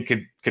 I think,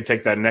 could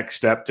take that next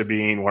step to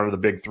being one of the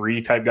big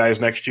 3 type guys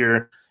next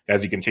year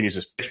as he continues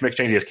his pitch mix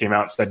change. He just came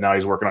out and said now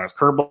he's working on his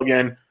curveball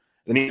again.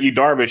 Then Yu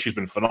Darvish, who's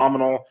been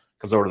phenomenal,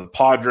 comes over to the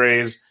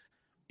Padres.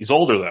 He's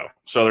older, though,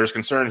 so there's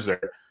concerns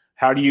there.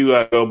 How do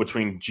you go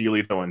between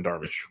Giolito and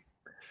Darvish?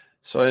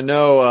 So I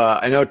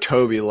know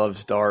Toby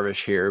loves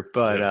Darvish here,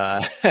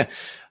 but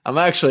I'm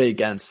actually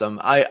against him.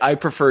 I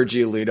prefer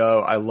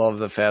Giolito. I love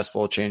the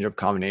fastball changeup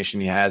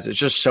combination he has. It's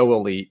just so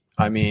elite.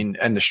 I mean,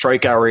 and the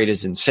strikeout rate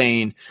is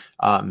insane.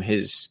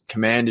 His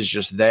command is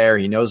just there.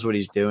 He knows what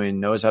he's doing,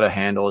 knows how to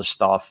handle his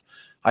stuff.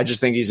 I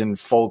just think he's in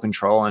full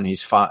control, and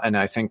he's fine. And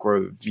I think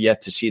we're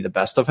yet to see the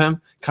best of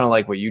him, kind of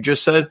like what you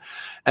just said.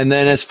 And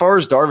then as far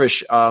as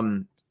Darvish,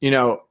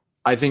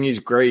 I think he's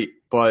great,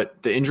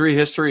 but the injury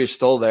history is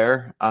still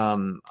there.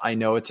 I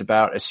know it's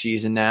about a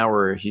season now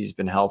where he's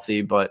been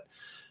healthy, but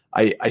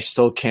I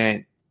still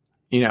can't,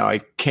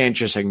 I can't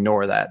just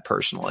ignore that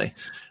personally.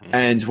 Mm-hmm.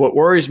 And what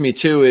worries me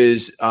too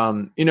is,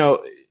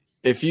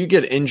 if you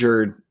get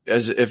injured,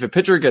 if a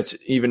pitcher gets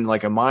even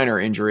like a minor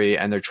injury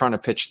and they're trying to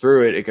pitch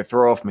through it, it could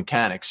throw off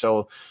mechanics.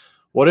 So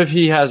what if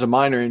he has a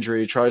minor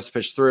injury, tries to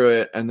pitch through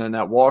it, and then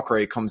that walk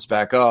rate comes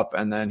back up,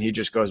 and then he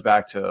just goes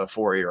back to a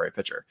 4 ERA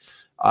pitcher?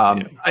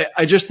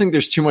 I just think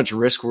there's too much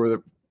risk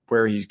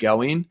where he's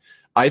going.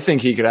 I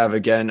think he could have,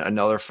 again,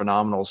 another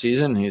phenomenal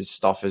season. His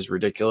stuff is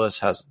ridiculous,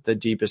 has the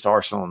deepest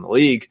arsenal in the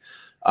league.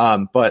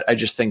 But I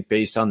just think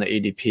based on the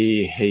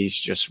ADP, he's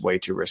just way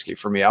too risky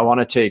for me. I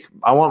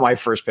want my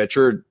first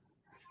pitcher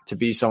to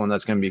be someone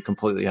that's going to be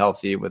completely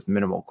healthy with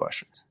minimal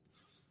questions.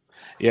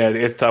 Yeah,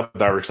 it's tough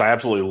with Darvish. I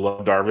absolutely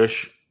love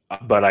Darvish,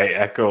 but I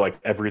echo like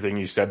everything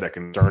you said that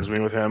concerns me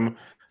with him.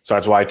 So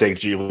that's why I take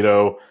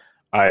Giolito.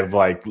 I've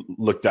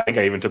looked. I think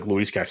I even took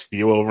Luis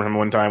Castillo over him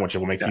one time, which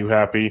will make you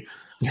happy.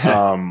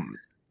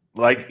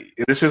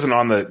 This isn't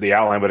on the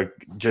outline, but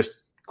just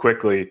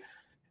quickly,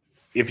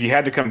 if you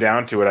had to come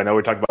down to it, I know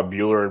we talked about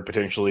Buehler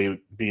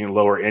potentially being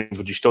lower innings.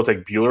 Would you still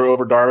take Buehler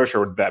over Darvish,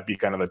 or would that be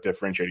kind of a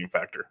differentiating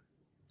factor?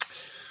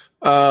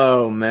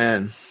 Oh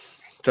man,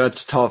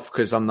 that's tough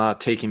because I'm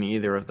not taking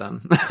either of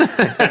them.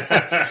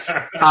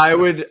 I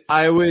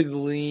would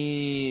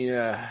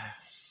lean.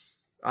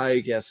 I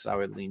guess I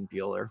would lean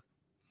Buehler.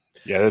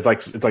 Yeah, it's like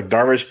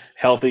Darvish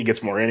healthy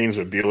gets more innings,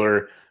 but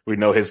Buehler, we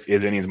know his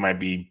innings might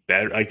be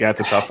better. Like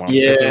that's a tough one.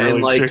 Yeah,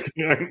 really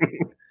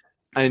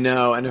I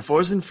know. And if it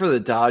wasn't for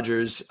the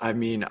Dodgers, I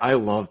mean, I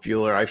love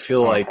Buehler. I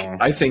feel like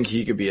I think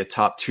he could be a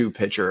top 2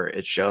 pitcher.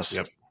 It's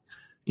just,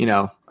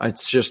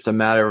 it's just a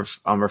matter of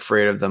I'm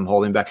afraid of them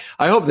holding back.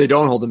 I hope they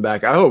don't hold him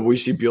back. I hope we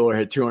see Buehler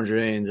hit 200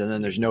 innings, and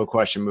then there's no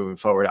question moving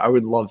forward. I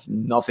would love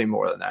nothing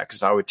more than that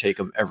because I would take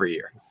him every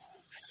year.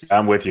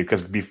 I'm with you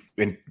because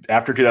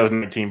after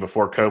 2019,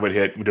 before COVID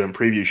hit, we were doing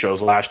preview shows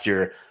last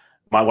year.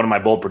 One of my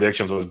bold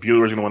predictions was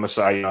Buehler's going to win the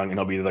Cy Young, and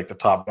he'll be like the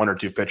top 1 or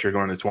 2 pitcher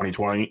going into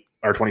 2020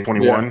 or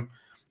 2021. Yeah.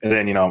 And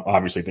then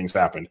obviously things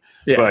happened.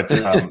 Yeah. But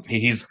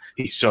he's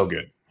so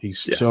good. He's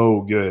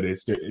so good.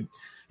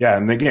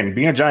 And again,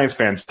 being a Giants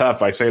fan is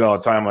tough. I say it all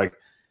the time. Like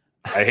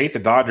I hate the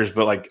Dodgers,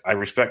 but like I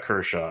respect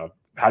Kershaw.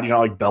 how do you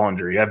not like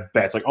Bellinger? You have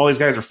Betts. Like all these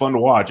guys are fun to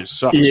watch. It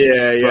sucks.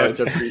 Yeah, you have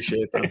to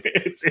appreciate them.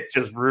 It's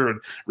just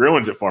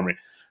ruins it for me.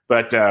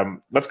 But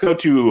let's go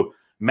to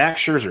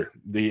Max Scherzer,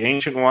 the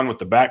ancient one with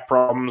the back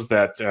problems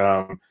that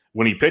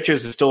when he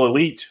pitches is still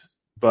elite,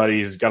 but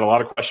he's got a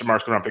lot of question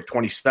marks going on pick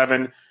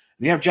 27. And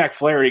you have Jack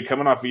Flaherty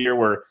coming off a year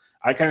where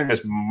I kind of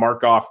just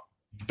mark off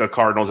the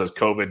Cardinals as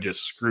COVID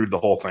just screwed the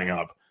whole thing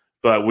up.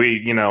 But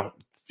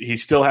he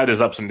still had his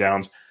ups and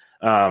downs.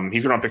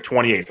 He's going on pick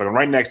 28. So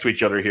right next to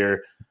each other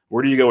here.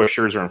 Where do you go with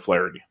Scherzer and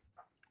Flaherty?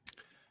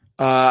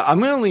 I'm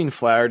going to lean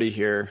Flaherty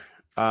here.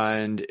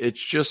 And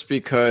it's just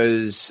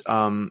because,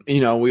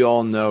 we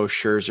all know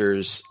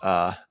Scherzer's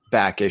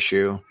back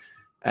issue.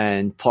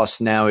 And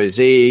plus now his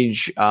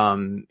age,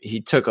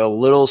 he took a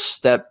little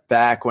step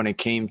back when it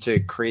came to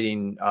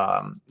creating,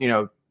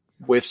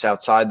 whiffs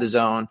outside the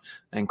zone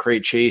and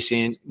create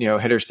chasing,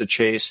 hitters to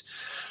chase.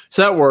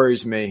 So that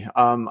worries me.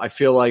 I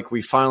feel like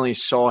we finally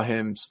saw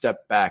him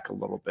step back a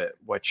little bit,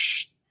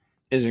 which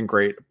isn't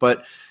great.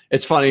 But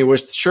it's funny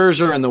with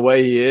Scherzer and the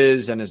way he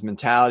is and his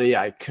mentality,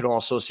 I could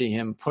also see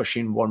him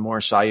pushing one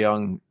more Cy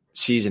Young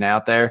season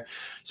out there.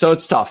 So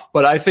it's tough,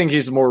 but I think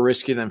he's more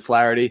risky than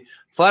Flaherty.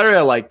 Flaherty,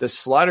 I like. The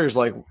sliders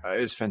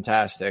is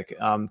fantastic.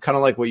 Kind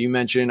of like what you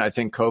mentioned. I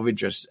think COVID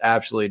just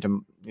absolutely,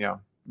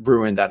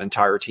 ruined that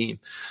entire team.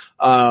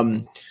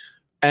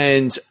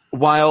 And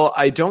while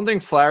I don't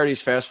think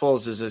Flaherty's fastball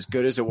is as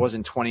good as it was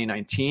in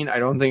 2019, I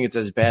don't think it's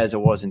as bad as it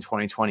was in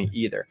 2020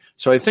 either.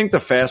 So I think the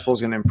fastball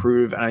is going to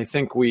improve, and I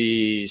think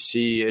we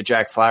see a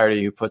Jack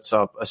Flaherty who puts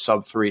up a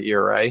sub-3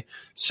 ERA.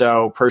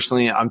 So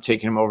personally, I'm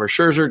taking him over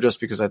Scherzer just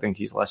because I think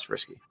he's less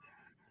risky.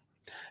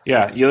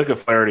 Yeah, you look at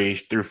Flaherty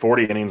through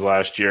 40 innings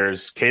last year.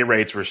 His K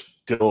rates were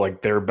still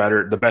they're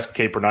better, the best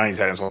K per 9 he's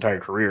had in his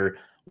entire career.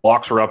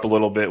 Walks were up a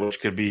little bit, which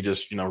could be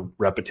just,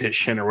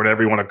 repetition or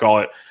whatever you want to call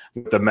it,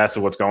 with the mess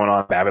of what's going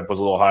on. BABIP was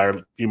a little higher,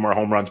 a few more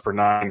home runs per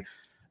 9.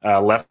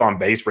 Left on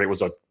base rate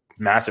was a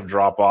massive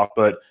drop off.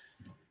 But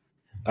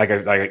like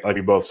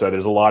you both said,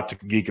 there's a lot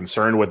to be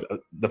concerned with.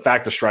 The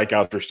fact the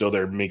strikeouts are still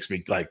there makes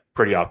me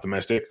pretty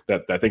optimistic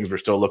that things are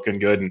still looking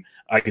good. And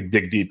I could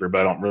dig deeper,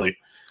 but I don't really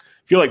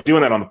feel like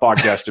doing that on the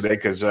podcast today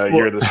because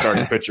you're the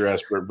starting pitcher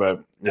expert.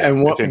 But yeah,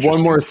 and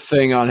one more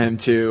thing on him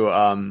too,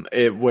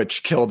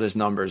 which killed his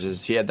numbers,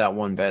 is he had that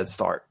one bad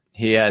start.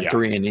 He had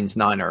 3 innings,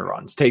 9 earned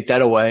runs. Take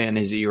that away, and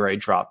his ERA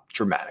dropped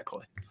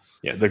dramatically.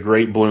 Yeah, the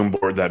great Bloom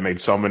board that made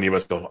so many of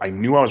us go, I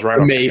knew I was right.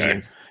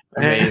 Amazing.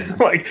 Amazing.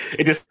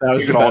 It just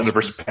puts it all into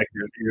perspective.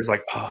 You're just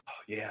like, oh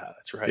yeah,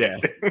 that's right. Yeah.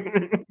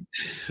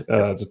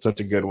 That's such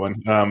a good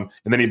one. And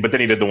then he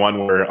did the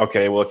one where,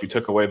 okay, well, if you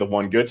took away the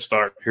one good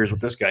start, here's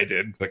what this guy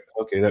did. Like,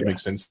 okay, that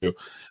makes sense too.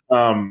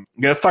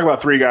 Let's talk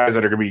about 3 guys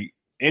that are going to be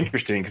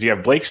interesting because you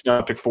have Blake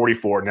Snell pick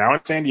 44 now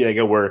in San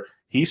Diego, where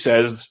he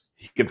says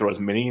he can throw as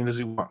many innings as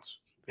he wants.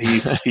 He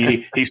said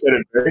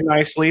it very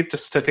nicely to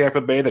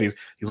Tampa Bay that he's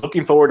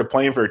looking forward to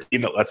playing for a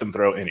team that lets him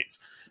throw innings.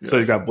 Yeah. So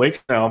you've got Blake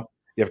Snell.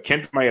 You have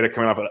Kent Maeda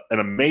coming off an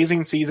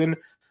amazing season,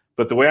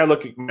 but the way I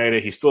look at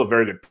Maeda, he's still a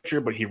very good pitcher,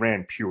 but he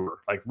ran pure,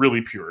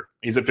 really pure.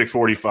 He's at pick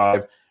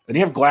 45. Then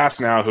you have Glass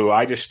now, who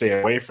I just stay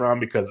away from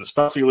because the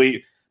stuff's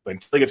elite, but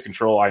until he gets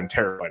control, I'm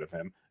terrified of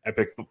him at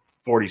pick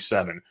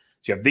 47.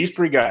 So you have these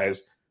 3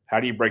 guys. How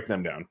do you break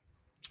them down?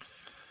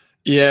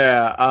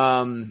 Yeah,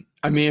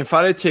 if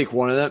I had to take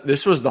one of them,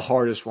 this was the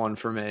hardest one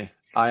for me.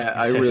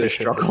 I really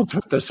struggled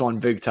with this one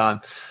big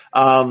time.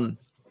 I'm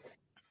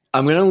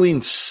going to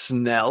lean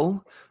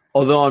Snell.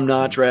 Although I'm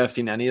not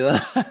drafting any of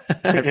them,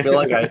 I feel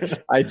like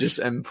I just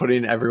am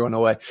putting everyone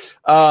away.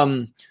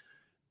 I'm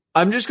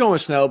just going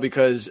with Snell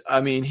because,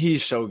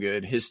 he's so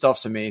good. His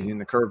stuff's amazing.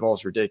 The curveball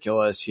is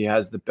ridiculous. He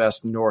has the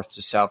best north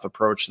to south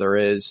approach there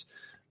is.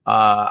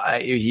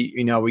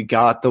 We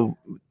got the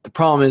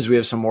problem is we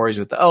have some worries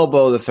with the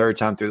elbow the third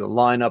time through the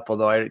lineup,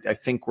 although I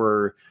think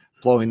we're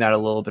blowing that a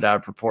little bit out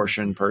of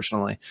proportion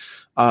personally.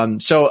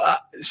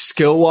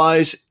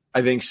 Skill-wise,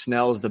 I think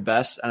Snell is the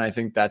best, and I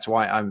think that's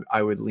why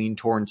I would lean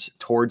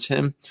towards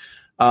him.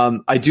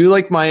 I do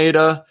like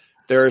Maeda.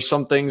 There are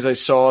some things I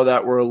saw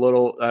that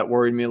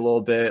worried me a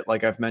little bit.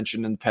 Like I've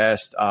mentioned in the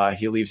past,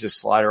 he leaves his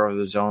slider over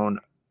the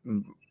zone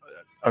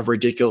a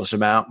ridiculous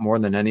amount, more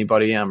than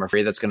anybody. I'm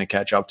afraid that's going to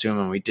catch up to him,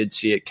 and we did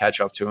see it catch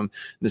up to him in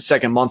the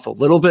second month a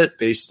little bit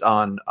based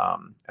on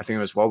I think it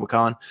was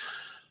Wobicon.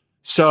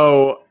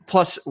 So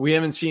plus we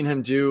haven't seen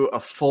him do a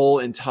full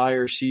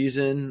entire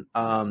season.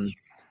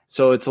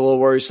 So it's a little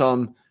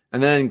worrisome.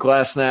 And then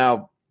Glass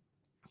now,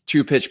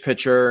 2-pitch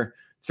pitcher,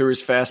 threw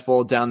his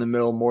fastball down the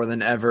middle more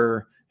than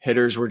ever.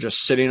 Hitters were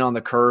just sitting on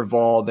the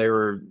curveball. They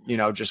were,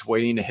 just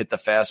waiting to hit the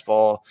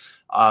fastball.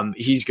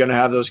 He's going to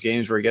have those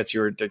games where he gets you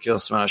a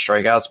ridiculous amount of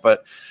strikeouts,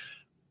 but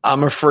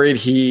I'm afraid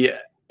he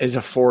is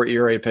a 4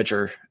 ERA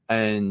pitcher.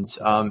 And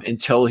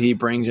until he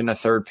brings in a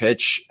third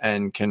pitch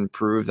and can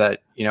prove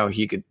that,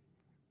 he could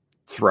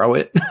throw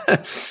it,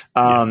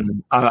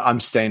 I'm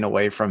staying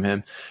away from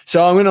him.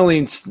 So I'm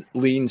going to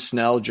lean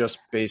Snell just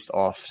based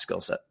off skill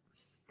set.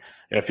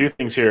 Yeah, a few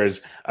things here is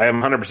I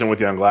am 100%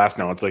 with you on Glass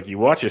now. It's like you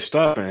watch his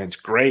stuff and it's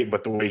great,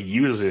 but the way he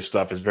uses his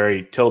stuff is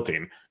very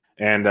tilting.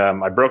 And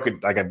I broke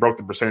it. Like I broke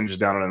the percentages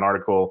down in an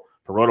article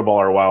for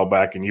Rotoballer a while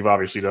back, and you've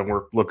obviously done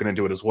work looking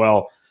into it as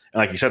well. And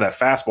like you said, that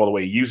fastball, the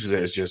way he uses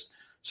it is just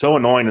so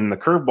annoying. And the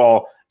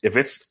curveball, if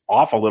it's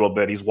off a little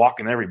bit, he's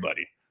walking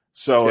everybody.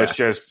 So it's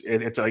just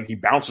it's like he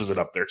bounces it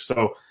up there.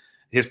 So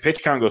his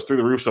pitch count goes through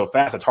the roof so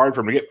fast, it's hard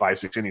for him to get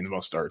 5-6 innings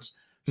most starts.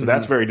 So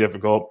that's very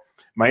difficult.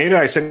 Maeda,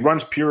 I said,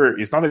 runs pure.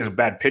 It's not that he's a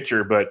bad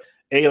pitcher, but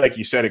like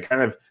you said, it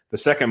kind of the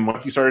second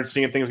month you started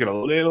seeing things get a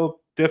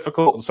little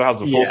difficult. So how's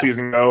the full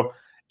season go?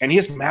 And he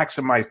has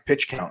maximized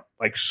pitch count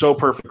like so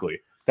perfectly.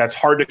 That's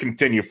hard to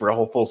continue for a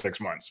whole full 6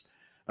 months.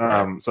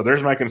 So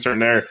there's my concern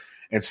there.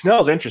 And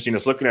Snell's interesting.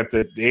 Just looking at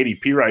the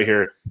ADP right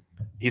here,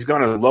 he's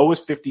gone as low as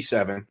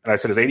 57. And I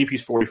said his ADP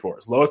is 44.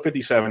 As low as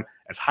 57,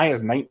 as high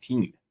as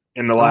 19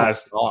 in the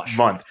last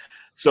month.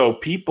 So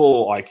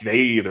people, like, they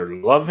either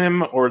love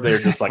him or they're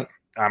just like,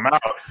 I'm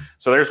out.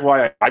 So there's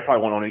why I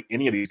probably won't own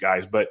any of these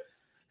guys. But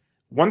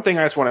one thing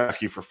I just want to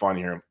ask you for fun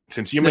here,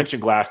 since you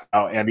mentioned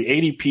Glasnow, and the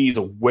ADP is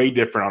way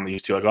different on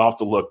these two. Like, I'll have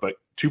to look, but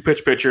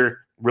 2-pitch pitcher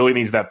really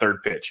needs that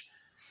third pitch.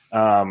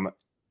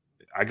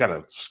 I got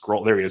to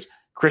scroll. There he is.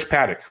 Chris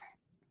Paddock,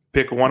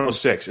 pick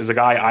 106, is a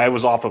guy I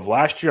was off of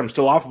last year. I'm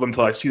still off of him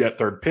until I see that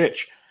third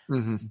pitch.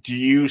 Do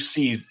you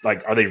see,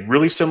 like, are they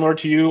really similar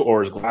to you,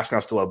 or is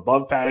Glasnow still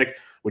above Paddock?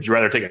 Would you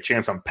rather take a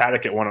chance on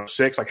Paddock at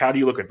 106? Like, how do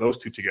you look at those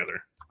two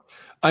together?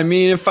 I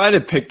mean, if I had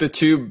to pick the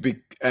two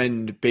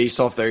and based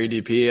off their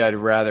ADP, I'd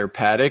rather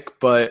Paddock,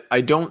 but I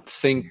don't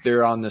think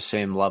they're on the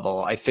same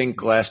level. I think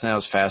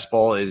Glasnow's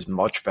fastball is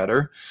much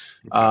better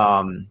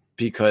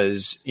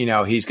because, you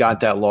know, he's got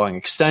that long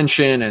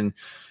extension and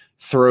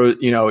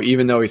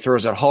even though he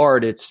throws it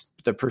hard, it's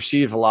the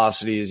perceived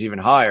velocity is even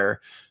higher.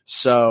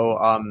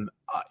 So,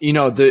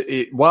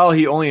 while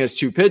he only has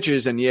 2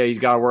 pitches and he's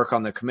got to work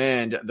on the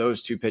command,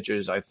 those 2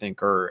 pitches I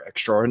think are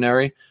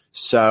extraordinary.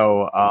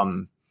 So,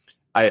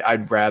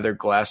 I'd rather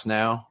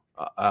Glasnow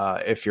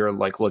if you're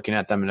like looking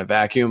at them in a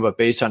vacuum, but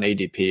based on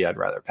ADP, I'd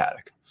rather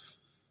Paddock.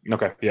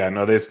 Okay. Yeah,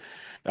 no,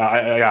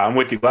 I'm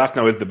with you.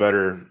 Glasnow is the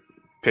better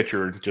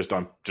pitcher just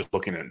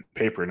looking at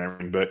paper and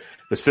everything, but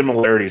the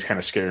similarities kind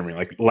of scare me.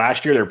 Like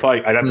last year,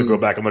 I'd have to go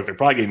back and look. They're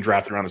probably getting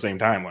drafted around the same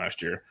time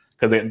last year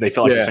because they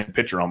felt like the same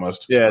pitcher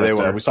almost. Yeah, but, they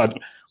were.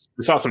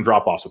 We saw some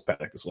drop offs with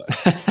Paddock this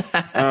last.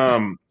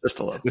 Just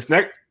a little.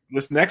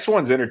 This next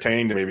one's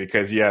entertaining to me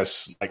because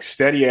like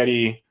Steady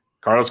Eddie,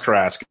 Carlos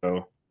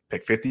Carrasco,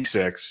 pick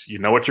 56. You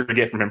know what you're going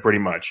to get from him pretty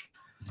much.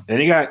 Then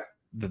you got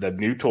the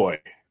new toy,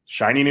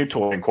 shiny new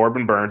toy, and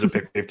Corbin Burns at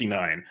pick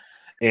 59.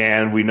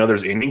 And we know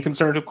there's inning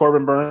concerns with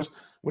Corbin Burns.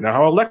 We know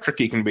how electric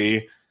he can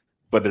be,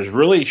 but there's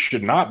really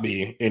should not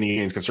be any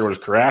innings concern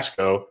with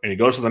Carrasco, and he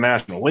goes to the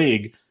National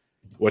League.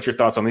 What's your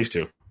thoughts on these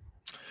two?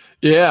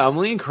 Yeah, I'm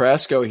leaning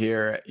Carrasco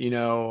here. You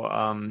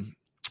know,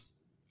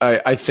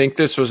 I think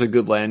this was a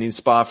good landing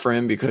spot for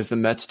him because the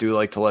Mets do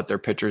like to let their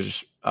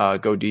pitchers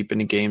go deep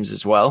into games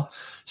as well.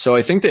 So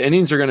I think the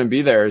innings are going to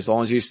be there as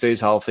long as he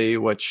stays healthy,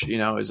 which, you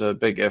know, is a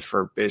big if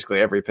for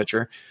basically every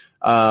pitcher.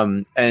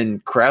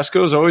 And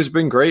Carrasco's always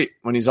been great.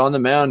 When he's on the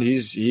mound,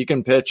 he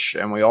can pitch,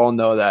 and we all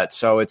know that.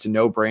 So it's a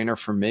no-brainer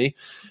for me.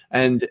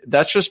 And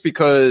that's just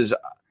because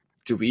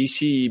do we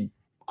see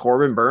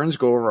Corbin Burns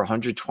go over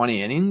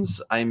 120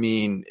 innings? I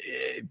mean,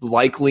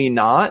 likely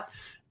not.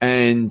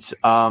 And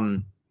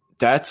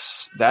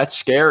that's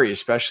scary,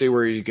 especially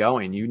where he's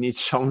going. You need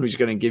someone who's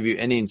going to give you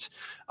innings.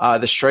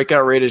 The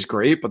strikeout rate is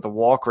great, but the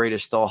walk rate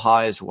is still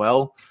high as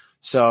well.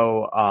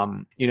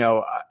 So,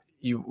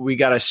 we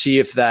got to see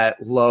if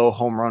that low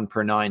home run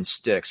per 9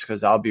 sticks,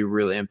 because that'll be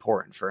really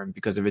important for him.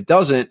 Because if it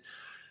doesn't,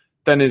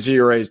 then his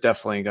ERA is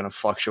definitely going to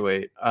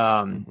fluctuate.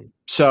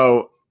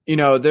 So,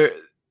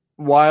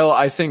 while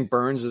I think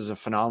Burns is a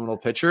phenomenal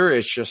pitcher,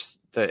 it's just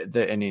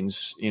the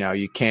innings.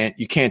 You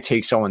can't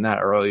take someone that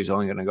early. He's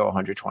only going to go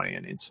 120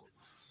 innings.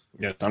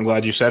 Yeah, I'm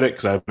glad you said it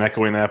because I'm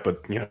echoing that.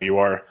 But you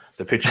are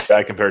the pitching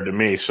guy compared to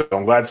me, so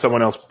I'm glad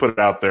someone else put it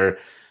out there.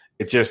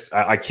 It just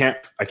I can't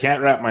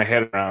wrap my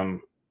head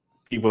around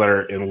people that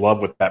are in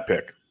love with that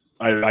pick.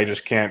 I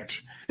just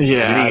can't.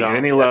 Yeah, at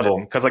any level,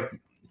 because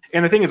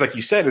and the thing is, like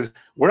you said, is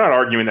we're not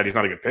arguing that he's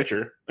not a good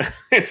pitcher.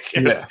 It's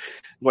just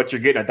what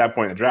you're getting at that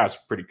point in the draft is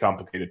pretty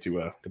complicated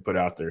to put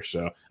out there.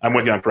 So I'm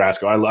with you on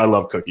Carrasco. I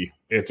love Cookie.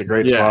 It's a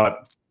great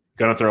spot.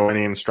 Gonna throw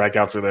innings,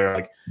 strikeouts are there.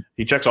 Like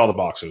he checks all the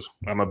boxes.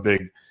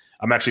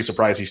 I'm actually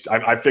surprised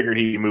I figured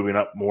he'd be moving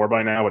up more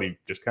by now, but he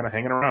just kind of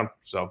hanging around.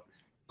 So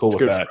cool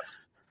with that.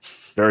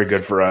 Very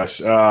good for us.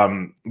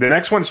 The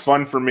next one's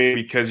fun for me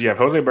because you have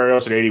Jose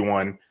Barrios at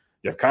 81.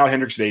 You have Kyle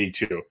Hendricks at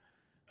 82.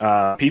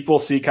 People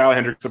see Kyle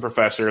Hendricks, the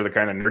professor, the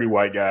kind of nerdy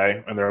white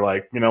guy, and they're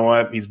like, you know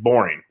what? He's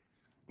boring.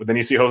 But then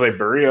you see Jose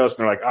Barrios,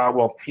 and they're like,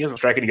 well, he doesn't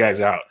strike any guys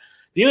out.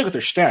 You look at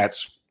their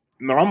stats,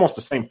 and they're almost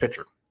the same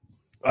pitcher.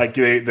 Like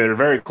they're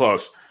very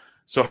close.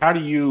 So how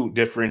do you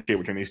differentiate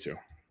between these two?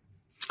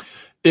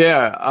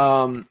 Yeah,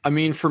 I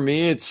mean, for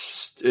me,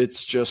 it's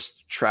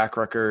just track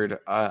record.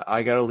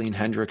 I got to lean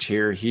Hendricks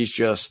here. He's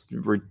just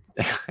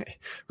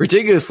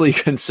ridiculously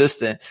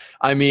consistent.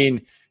 I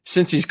mean,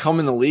 since he's come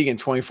in the league in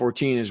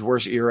 2014, his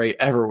worst ERA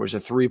ever was a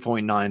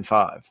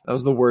 3.95. That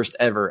was the worst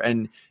ever.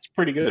 And it's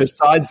pretty good.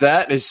 Besides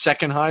that, his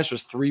second highest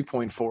was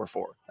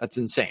 3.44. That's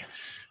insane.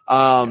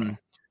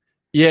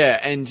 Yeah,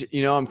 and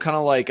I'm kind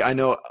of like, I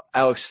know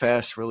Alex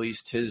Fast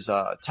released his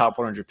top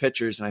 100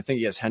 pitchers, and I think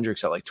he has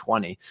Hendricks at like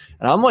 20.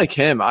 And I'm like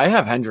him. I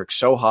have Hendricks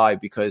so high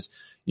because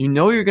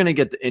you're going to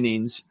get the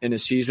innings in a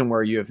season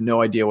where you have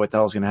no idea what the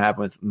hell is going to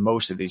happen with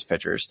most of these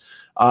pitchers.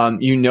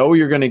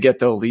 You're going to get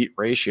the elite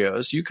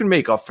ratios. You can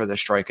make up for the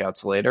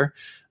strikeouts later.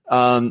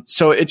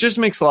 So it just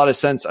makes a lot of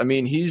sense. I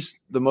mean, he's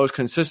the most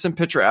consistent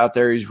pitcher out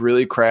there. He's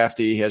really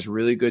crafty. He has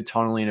really good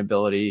tunneling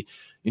ability,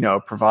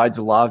 provides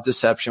a lot of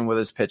deception with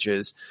his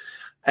pitches.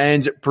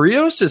 And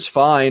Barrios is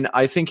fine.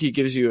 I think he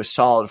gives you a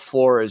solid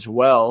floor as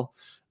well.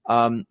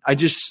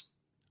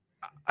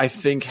 I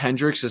think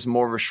Hendricks is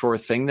more of a sure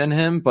thing than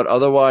him, but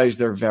otherwise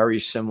they're very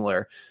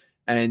similar.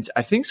 And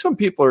I think some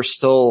people are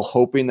still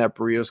hoping that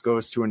Barrios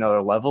goes to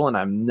another level, and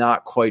I'm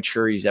not quite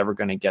sure he's ever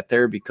going to get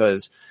there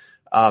because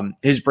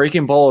his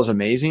breaking ball is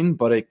amazing,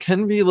 but it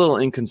can be a little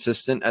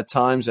inconsistent at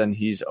times, and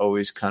he's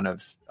always kind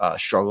of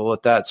struggled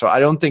with that. So I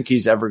don't think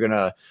he's ever going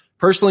to –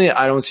 personally,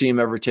 I don't see him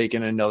ever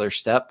taking another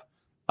step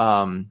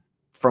from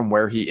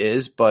where he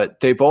is, but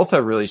they both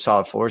have really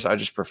solid floors. I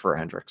just prefer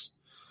Hendricks.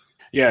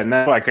 Yeah, and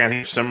that's why I kind of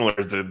think similar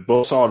is they're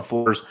both solid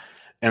floors.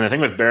 And the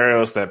thing with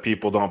Barrios that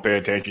people don't pay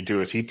attention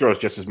to is he throws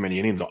just as many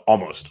innings,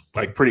 almost,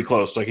 like pretty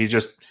close. Like he's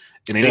just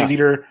an innings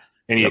eater,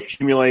 and he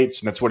accumulates,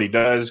 and that's what he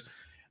does.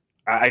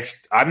 I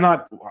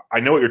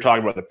know what you're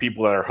talking about, the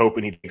people that are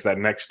hoping he takes that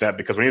next step,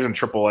 because when he was in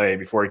AAA,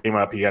 before he came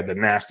up, he had the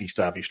nasty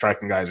stuff. He's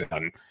striking guys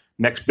out. And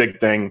next big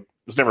thing,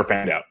 it's never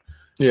panned out.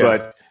 Yeah.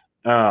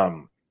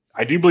 But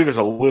I do believe there's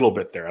a little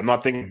bit there. I'm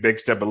not thinking big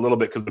step, but a little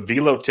bit, because the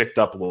velo ticked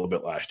up a little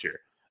bit last year.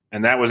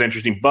 And that was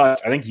interesting.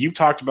 But I think you've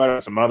talked about it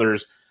and some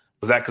others.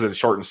 Was that because of the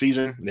shortened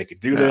season? They could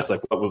do this?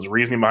 Like, what was the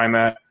reasoning behind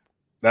that?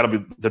 That'll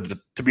be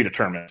to be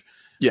determined.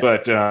 Yeah.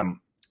 But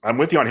I'm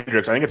with you on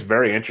Hendricks. I think it's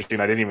very interesting.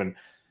 I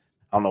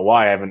don't know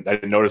why I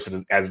didn't notice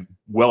it as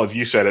well as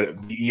you said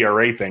it. The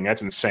ERA thing,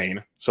 that's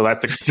insane. So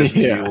that's the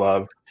consistency you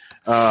love.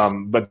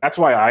 But that's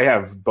why I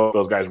have both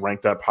those guys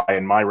ranked up high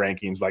in my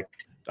rankings. Like,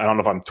 I don't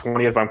know if I'm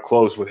 20th, I'm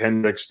close with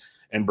Hendricks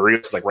and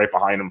Barrios, like right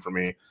behind him for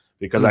me,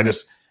 because I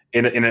just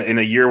in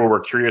a year where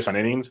we're curious on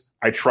innings,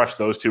 I trust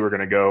those two are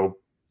going to go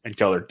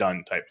until they're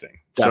done type thing.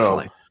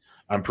 Definitely. So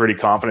I'm pretty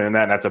confident in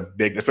that. And that's a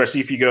big, especially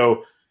if you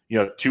go,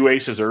 two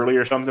aces early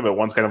or something, but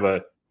one's kind of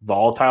a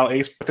volatile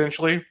ace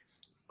potentially.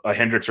 A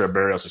Hendricks or a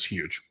Barrios is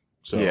huge.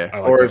 So yeah.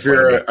 Or if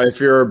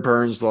you're a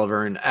Burns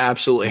lover and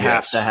absolutely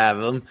have to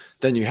have them,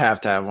 then you have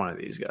to have one of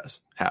these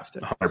guys. Have to.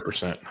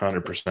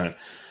 100%.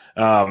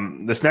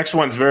 This next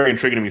one's very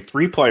intriguing to me.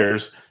 3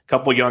 players, a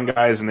couple young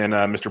guys, and then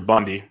Mr.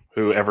 Bundy,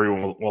 who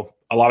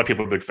a lot of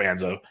people are big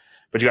fans of.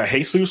 But you got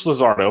Jesus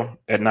Luzardo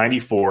at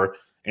 94,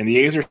 and the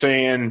A's are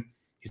saying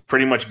he's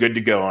pretty much good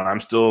to go, and I'm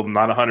still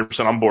not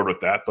 100% on board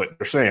with that, but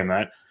they're saying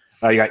that.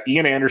 You got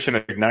Ian Anderson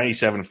at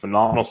 97,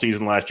 phenomenal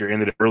season last year,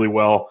 ended it really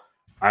well.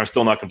 I'm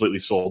still not completely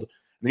sold. And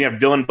then you have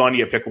Dylan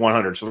Bundy at pick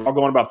 100. So they're all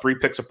going about 3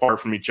 picks apart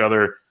from each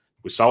other.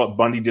 We saw what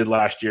Bundy did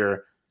last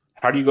year.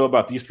 How do you go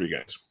about these 3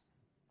 guys?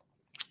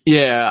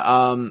 Yeah,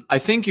 I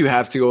think you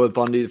have to go with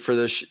Bundy for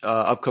this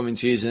upcoming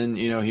season.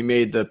 He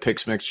made the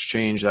picks mix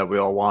change that we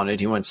all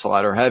wanted. He went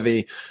slider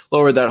heavy,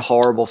 lowered that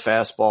horrible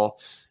fastball.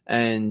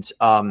 And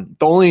the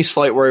only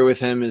slight worry with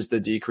him is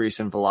the decrease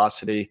in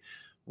velocity,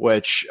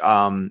 which,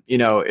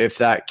 if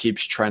that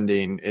keeps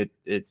trending,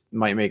 it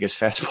might make his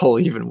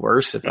fastball even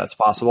worse, if that's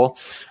possible.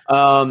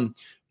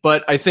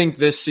 But I think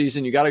this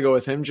season you got to go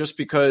with him just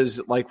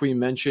because, like we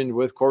mentioned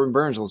with Corbin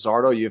Burns,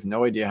 Luzardo, you have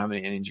no idea how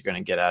many innings you're going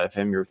to get out of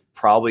him. You're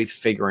probably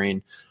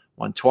figuring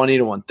 120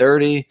 to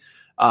 130.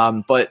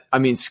 But, I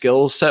mean,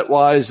 skill set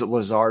wise,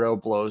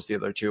 Luzardo blows the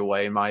other 2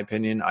 away, in my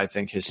opinion. I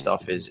think his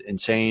stuff is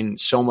insane.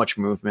 So much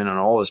movement on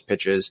all his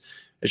pitches.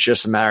 It's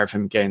just a matter of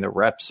him getting the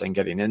reps and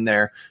getting in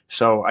there.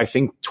 So I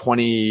think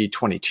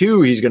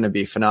 2022, he's going to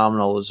be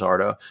phenomenal,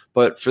 Luzardo.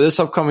 But for this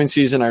upcoming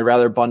season, I'd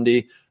rather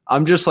Bundy.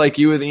 I'm just like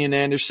you with Ian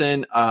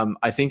Anderson.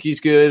 I think he's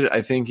good.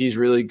 I think he's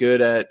really good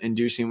at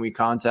inducing weak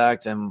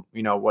contact and,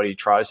 what he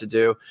tries to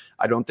do.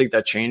 I don't think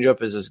that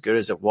changeup is as good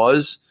as it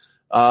was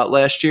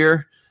last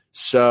year.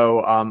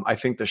 So I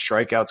think the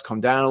strikeouts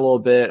come down a little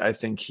bit. I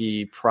think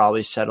he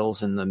probably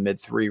settles in the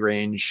mid-3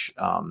 range.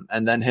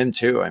 And then him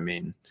too. I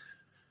mean,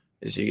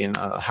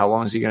 how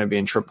long is he going to be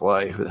in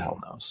AAA? Who the hell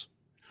knows?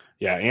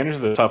 Yeah,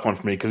 Anderson's a tough one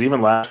for me because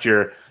even last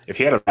year, if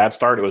he had a bad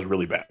start, it was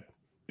really bad.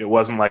 It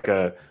wasn't like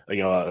a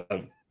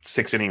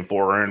 6-inning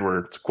 4-earned where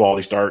it's a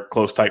quality start,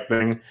 close type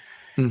thing.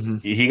 Mm-hmm.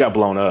 He got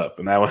blown up,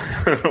 and that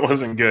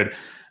wasn't good.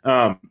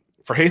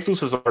 For Jesus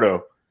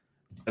Luzardo,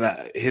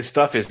 his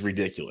stuff is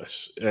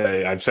ridiculous.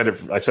 I've said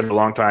it a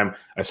long time.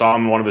 I saw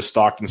him in one of his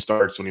Stockton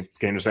starts when he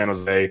came to San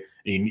Jose.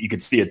 You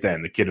could see it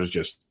then. The kid was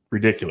just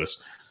ridiculous.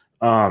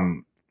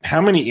 How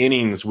many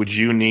innings would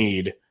you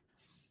need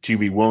to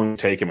be willing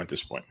to take him at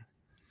this point?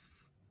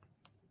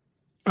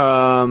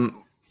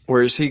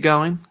 Where is he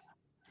going?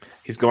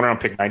 He's going around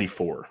pick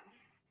 94.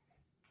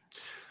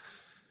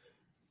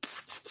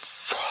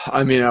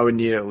 I mean, I would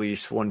need at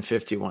least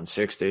 150,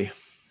 160.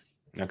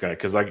 Okay,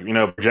 because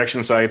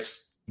projection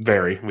sites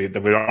vary. We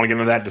don't want to get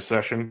into that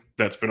discussion.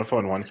 That's been a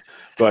fun one,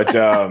 but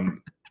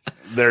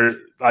they're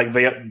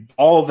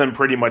all of them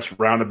pretty much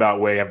roundabout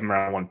way have them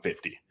around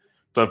 150.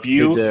 So if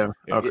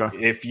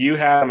you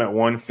had him at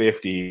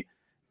 150,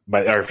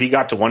 or if he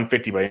got to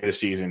 150 by the end of the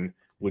season,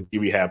 would you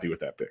be happy with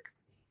that pick?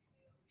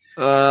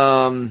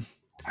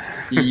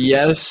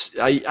 Yes,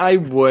 I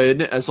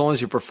would, as long as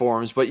he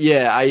performs. But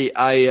yeah,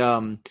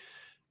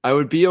 I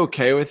would be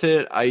okay with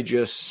it.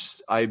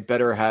 I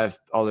better have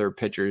other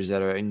pitchers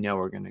that I know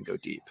are going to go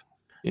deep.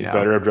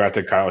 Better have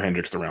drafted Kyle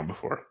Hendricks the round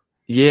before.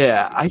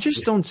 Yeah, I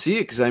just don't see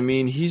it because, I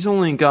mean, he's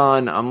only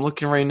gone – I'm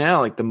looking right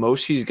now, like the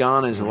most he's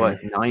gone is,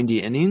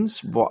 90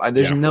 innings? Well,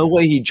 there's no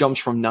way he jumps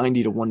from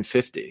 90 to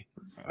 150.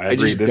 I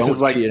agree. This don't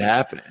see it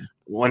happening.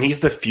 When he's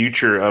the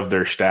future of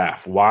their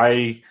staff,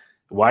 why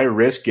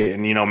risk it?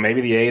 And,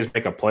 maybe the A's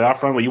make a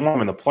playoff run. Well, you want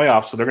them in the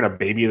playoffs, so they're going to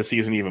baby the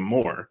season even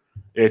more.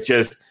 It's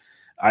just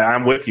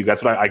I'm with you.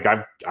 That's what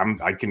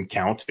I can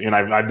count. And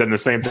I've done the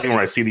same thing where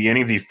I see the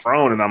innings he's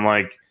thrown, and I'm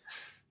like,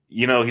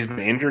 he's been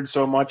injured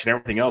so much and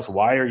everything else.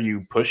 Why are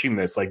you pushing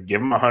this? Like,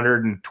 give him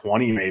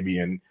 120 maybe,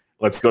 and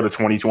let's go to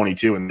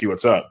 2022 and see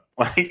what's up.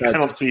 I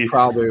don't see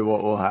probably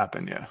what will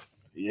happen. Yeah.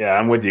 Yeah,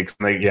 I'm with you.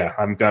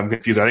 I'm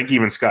confused. I think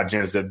even Scott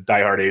Jen is a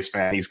diehard A's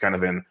fan. He's kind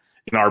of in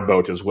our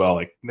boat as well.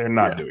 Like, they're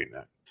not doing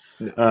that.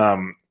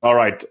 No. All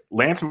right,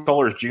 Lance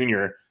McCullers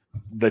Jr.,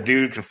 the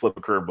dude can flip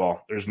a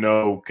curveball. There's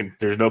no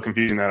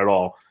confusing that at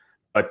all.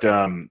 But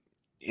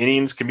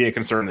innings can be a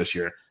concern this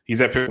year. He's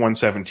at pick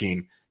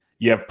 117.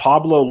 You have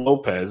Pablo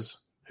Lopez,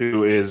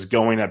 who is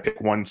going at pick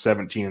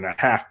 117 and a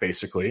half,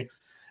 basically.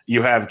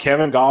 You have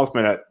Kevin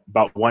Gausman at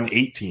about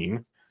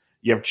 118.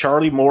 You have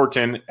Charlie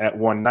Morton at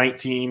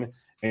 119.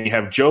 And you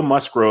have Joe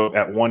Musgrove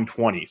at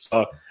 120.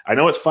 So I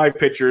know it's 5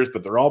 pitchers,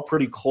 but they're all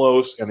pretty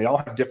close, and they all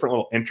have different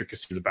little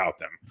intricacies about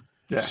them.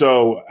 Yeah.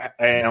 So,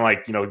 and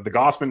the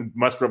Gausman,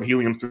 Musgrove,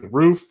 helium through the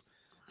roof.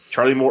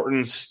 Charlie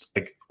Morton's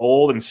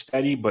old and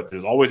steady, but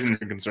there's always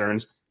injury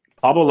concerns.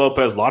 Pablo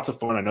Lopez, lots of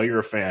fun. I know you're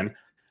a fan.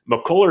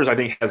 McCullers, I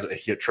think, has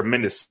a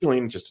tremendous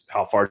ceiling, just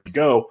how far to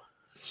go.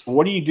 So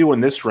what do you do in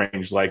this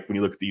range, when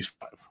you look at these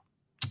 5?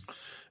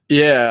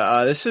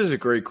 Yeah, this is a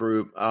great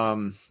group.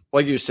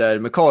 Like you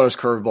said, McCullers'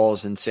 curveball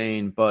is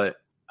insane, but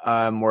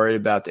I'm worried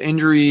about the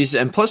injuries.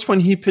 And plus,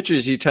 when he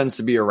pitches, he tends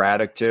to be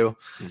erratic too.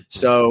 Mm-hmm.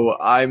 So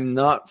I'm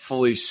not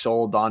fully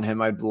sold on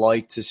him. I'd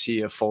like to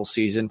see a full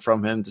season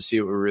from him to see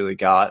what we really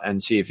got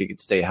and see if he could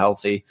stay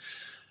healthy.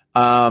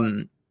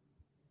 Gausman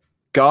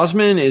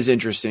is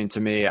interesting to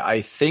me.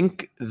 I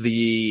think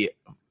the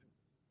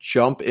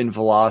jump in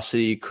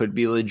velocity could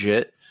be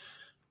legit,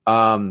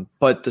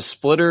 but the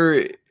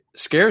splitter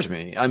scares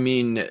me. I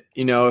mean,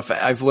 if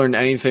I've learned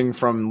anything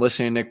from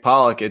listening to Nick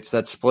Pollock, it's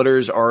that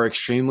splitters are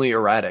extremely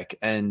erratic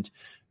and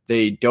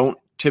they don't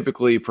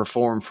typically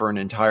perform for an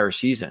entire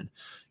season.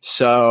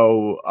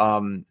 So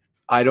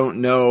I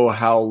don't know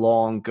how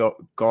long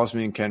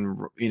Gausman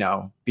can,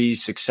 be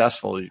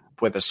successful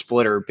with a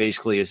splitter,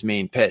 basically his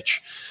main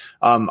pitch.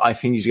 I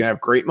think he's going to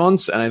have great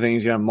months, and I think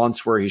he's going to have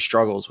months where he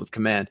struggles with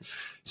command.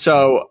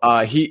 So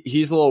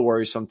he's a little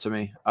worrisome to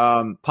me.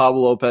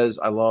 Pablo Lopez,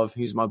 I love.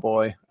 He's my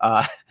boy.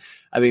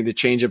 I think the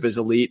changeup is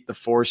elite. The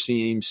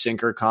 4-seam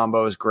sinker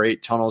combo is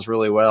great. Tunnels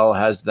really well.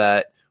 Has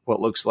that what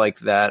looks like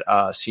that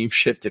seam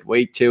shifted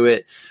weight to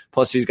it.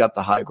 Plus, he's got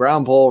the high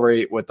ground ball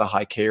rate with the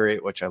high K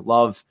rate, which I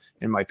love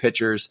in my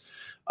pitchers.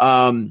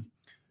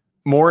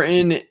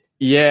 Morton,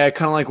 yeah,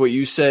 kind of like what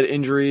you said,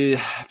 injury.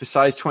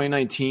 Besides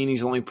 2019,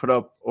 he's only put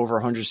up over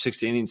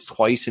 160 innings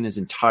twice in his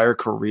entire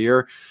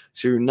career.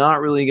 So you're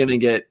not really going to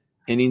get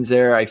innings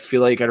there. I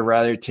feel like I'd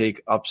rather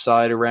take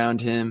upside around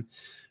him.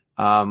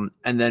 And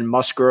then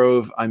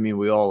Musgrove, I mean,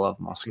 we all love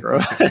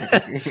Musgrove.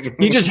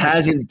 He just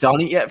hasn't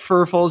done it yet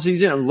for a full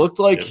season. It looked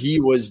like he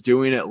was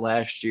doing it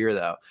last year,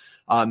 though.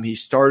 He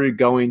started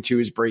going to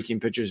his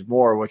breaking pitches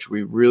more, which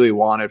we really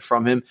wanted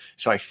from him.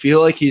 So I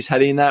feel like he's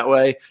heading that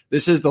way.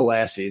 This is the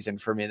last season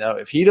for me, though.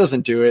 If he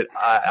doesn't do it,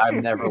 I'm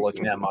never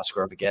looking at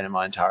Musgrove again in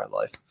my entire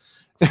life.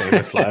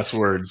 Famous last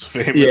words.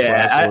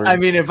 I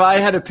mean, if I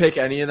had to pick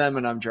any of them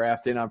and I'm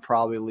drafting, I'm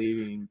probably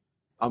leaning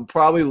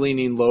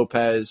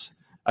Lopez.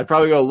 I'd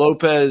probably go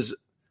Lopez.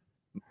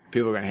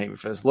 People are going to hate me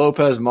for this.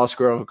 Lopez,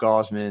 Musgrove,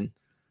 Gausman,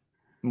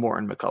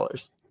 Morton,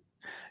 McCullers.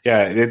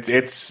 Yeah,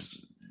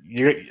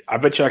 I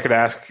bet you I could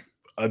ask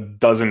a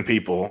dozen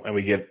people and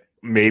we get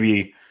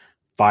maybe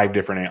 5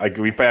 different.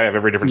 We probably have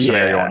every different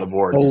scenario on the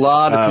board. A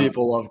lot of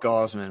people love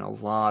Gausman. A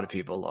lot of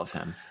people love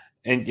him.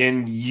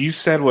 And you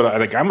said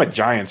I'm a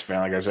Giants fan,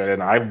 like I said,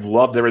 and I've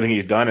loved everything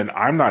he's done, and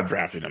I'm not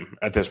drafting him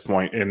at this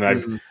point. And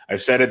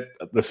I've said it,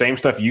 the same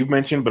stuff you've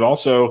mentioned, but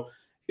also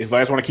if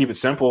I just want to keep it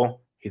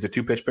simple, he's a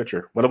 2-pitch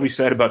pitcher. What have we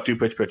said about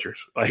 2-pitch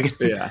pitchers?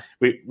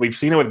 We've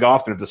seen it with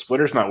Gausman. If the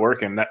splitter's not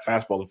working, that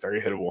fastball is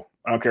very hittable.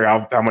 I don't care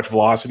how much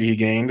velocity he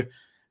gained,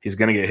 he's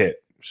going to get hit.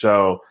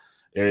 So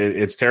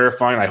it's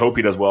terrifying. I hope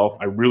he does well.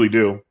 I really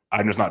do.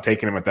 I'm just not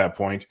taking him at that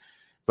point.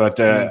 But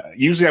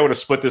usually I would have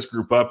split this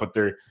group up, but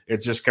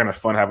it's just kind of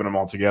fun having them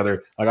all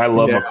together. Like I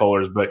love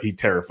McCullers, but he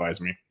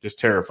terrifies me. Just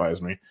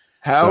terrifies me.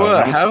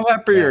 How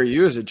happy are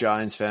you as a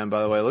Giants fan,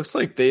 by the way? It looks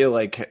like they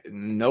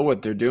know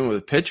what they're doing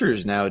with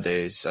pitchers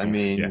nowadays. I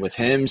mean, with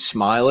him,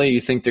 Smiley,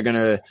 you think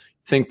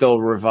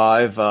they'll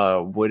revive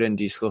Wood and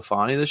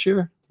DeSclafani this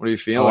year? What are you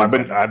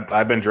feeling?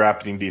 I've been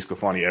drafting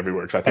DeSclafani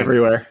everywhere. I think,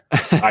 everywhere.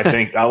 I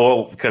think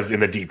because in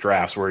the deep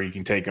drafts where you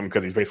can take him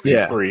because he's basically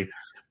a free.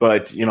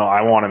 But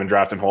I want him in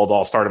draft and hold.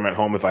 I'll start him at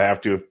home if I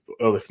have to,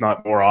 if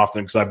not more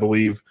often, because I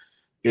believe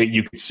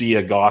you could see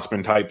a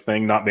Gossman type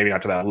thing. Maybe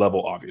not to that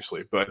level,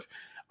 obviously, but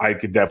I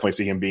could definitely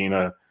see him being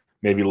a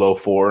maybe low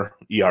 4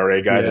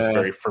 ERA guy that's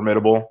very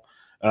formidable.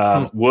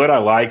 Wood I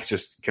like,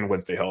 just can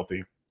Wood stay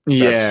healthy?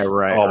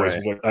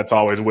 That's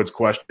always Wood's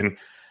question.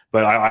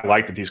 But I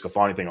like the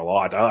DeSclafani thing a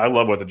lot. I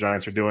love what the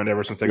Giants are doing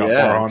ever since they got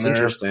Farhan there.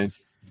 Interesting.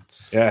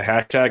 Yeah,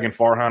 hashtag and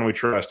Farhan we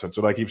trust. That's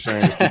what I keep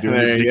saying. Just keep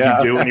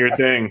doing your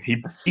thing.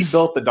 He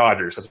built the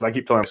Dodgers. That's what I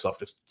keep telling myself.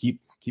 Just keep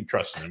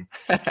trusting him.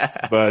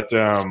 But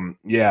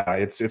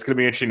it's going to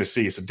be interesting to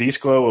see. So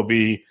DeSclo will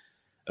be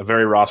a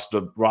very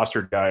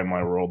rostered guy in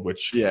my world,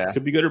 which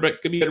could be good or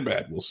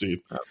bad. We'll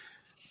see.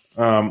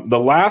 The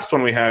last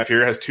one we have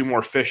here has 2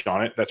 more fish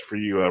on it. That's for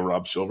you,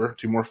 Rob Silver.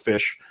 2 more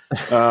fish.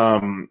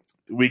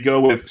 We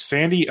go with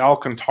Sandy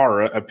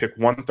Alcantara at pick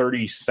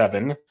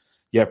 137.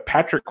 You have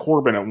Patrick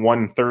Corbin at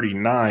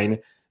 139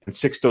 and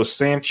Sixto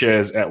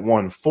Sanchez at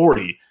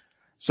 140.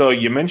 So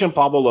you mentioned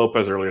Pablo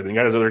Lopez earlier. Then you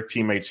got his other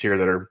teammates here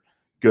that are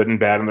good and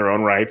bad in their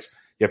own rights.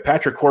 You have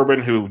Patrick Corbin,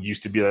 who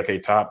used to be like a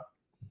top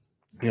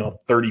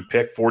 30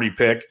 pick, 40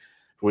 pick.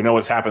 We know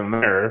what's happened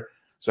there.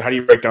 So how do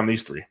you break down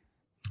these 3?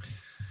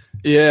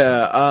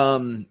 Yeah,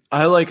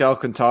 I like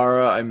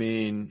Alcantara.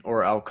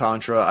 Or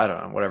Alcantara. I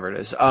don't know, whatever it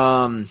is.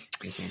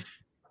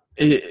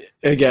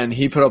 Again,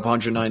 he put up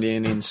 190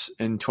 innings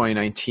in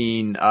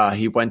 2019.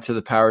 He went to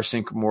the Power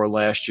Sync more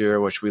last year,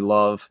 which we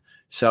love.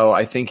 So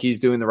I think he's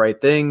doing the right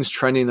things,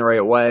 trending the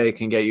right way,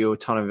 can get you a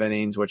ton of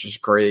innings, which is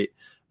great.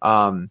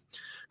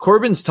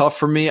 Corbin's tough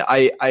for me.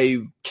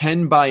 I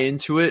can buy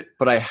into it,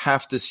 but I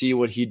have to see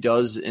what he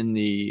does in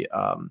the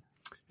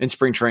in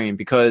spring training,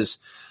 because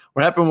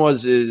what happened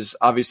is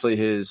obviously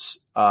his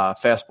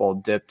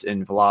fastball dipped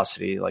in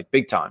velocity like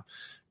big time.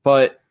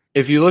 But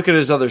if you look at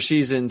his other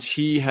seasons,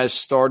 he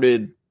has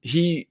been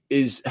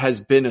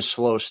a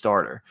slow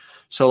starter.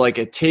 So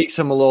it takes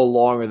him a little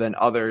longer than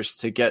others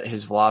to get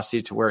his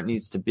velocity to where it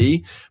needs to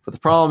be. But the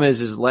problem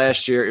is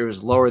last year it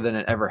was lower than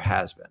it ever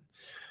has been.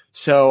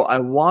 So I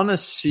want to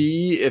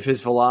see if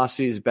his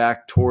velocity is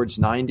back towards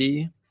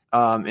 90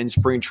 in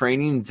spring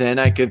training. Then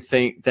I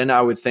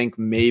would think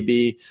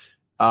maybe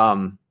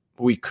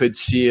we could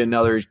see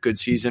another good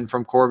season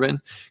from Corbin,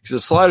 because the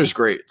slider's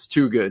great. It's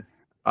too good.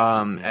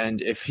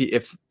 And if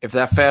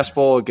that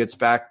fastball gets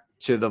back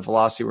to the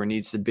velocity where it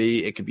needs to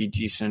be, it could be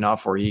decent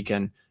enough where he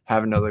can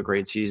have another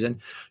great season.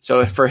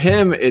 So for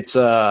him, it's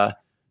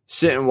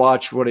sit and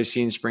watch what I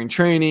see in spring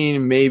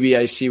training. Maybe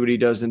I see what he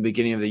does in the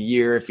beginning of the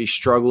year. If he's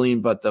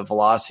struggling, but the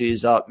velocity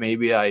is up,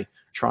 maybe I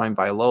try and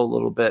buy low a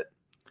little bit.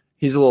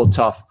 He's a little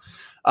tough.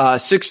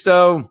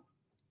 Sixto,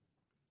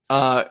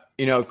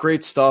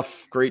 great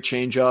stuff, great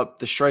changeup.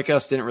 The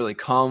strikeouts didn't really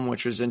come,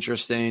 which was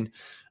interesting.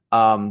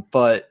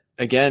 But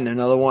again,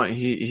 another one,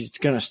 he's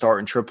going to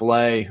start in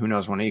AAA. Who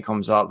knows when he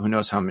comes up? Who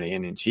knows how many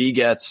innings he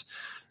gets?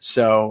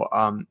 So,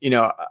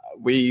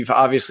 we've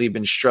obviously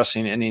been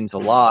stressing innings a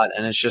lot,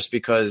 and it's just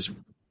because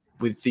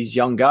with these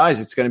young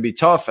guys, it's going to be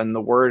tough. And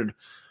the word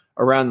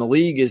around the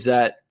league is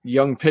that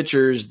young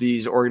pitchers,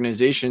 these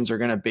organizations are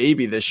going to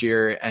baby this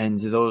year, and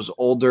those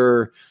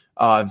older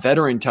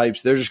veteran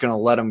types, they're just going to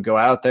let them go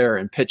out there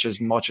and pitch as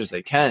much as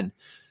they can.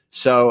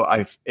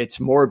 So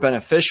it's more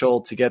beneficial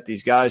to get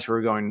these guys who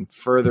are going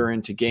further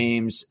into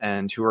games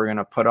and who are going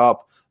to put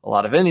up a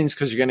lot of innings,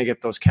 because you're going to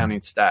get those counting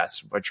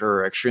stats, which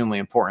are extremely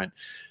important.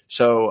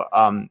 So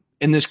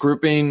in this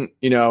grouping,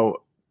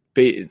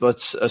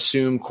 let's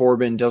assume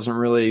Corbin doesn't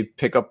really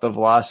pick up the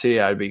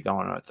velocity. I'd be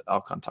going with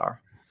Alcantara.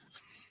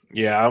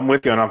 Yeah, I'm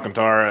with you on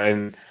Alcantara,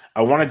 and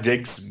I want to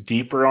dig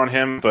deeper on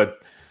him, but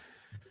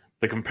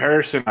the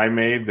comparison I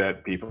made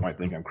that people might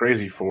think I'm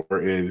crazy for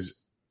is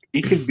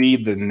he could be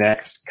the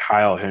next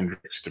Kyle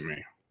Hendricks to me.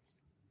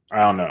 I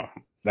don't know.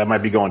 That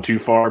might be going too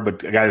far,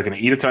 but a guy that's going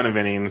to eat a ton of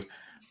innings,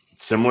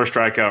 similar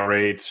strikeout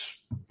rates,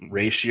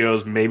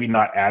 ratios, maybe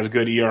not as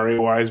good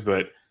ERA-wise,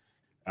 but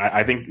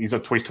I think he's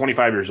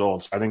 25 years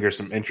old. So I think there's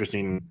some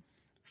interesting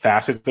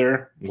facets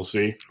there. We'll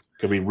see.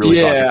 Could be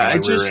really I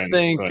just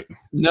think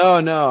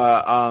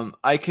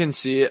I can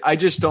see it. I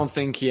just don't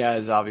think he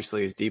has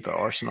obviously his deep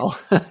arsenal.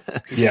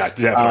 Yeah,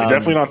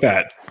 definitely not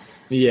that.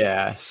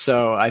 Yeah,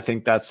 so I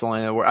think that's the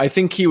line where I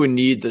think he would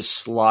need the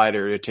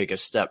slider to take a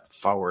step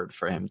forward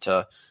for him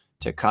to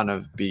kind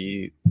of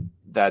be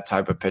that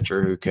type of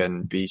pitcher who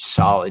can be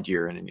solid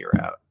year in and year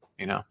out,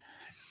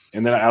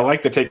 And then I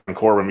like to take on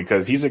Corbin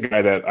because he's a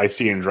guy that I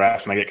see in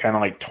drafts and I get kind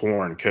of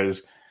torn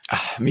because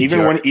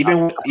even when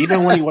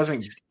he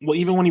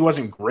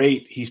wasn't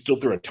great, he still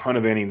threw a ton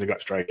of innings and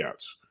got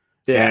strikeouts.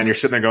 Yeah, and you're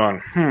sitting there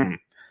going,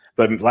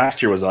 But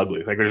last year was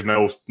ugly. Like there's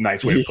no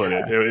nice way to put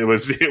it. It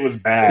was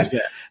bad.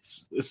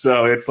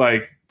 So it's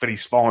like, but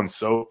he's fallen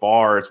so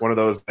far. It's one of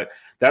those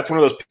that's one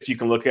of those pitches you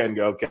can look at and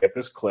go, okay, if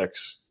this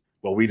clicks,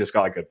 well, we just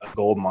got like a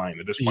gold mine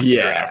at this point.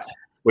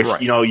 Which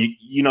you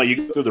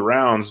go through the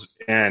rounds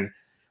and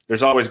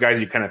there's always guys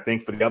you kind of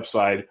think for the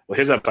upside. Well,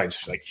 his upside's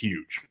just like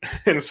huge,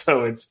 and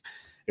so it's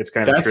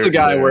kind of that's the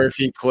guy where if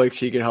he clicks,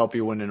 he can help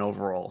you win an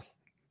overall.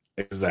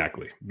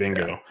 Exactly,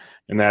 bingo,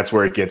 and that's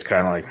where it gets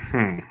kind of like,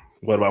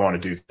 what do I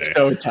want to do today?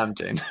 So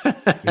tempting.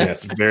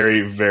 Yes,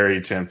 very,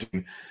 very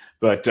tempting.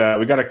 But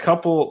we got a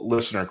couple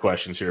listener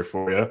questions here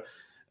for you.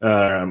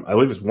 I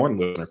believe it's one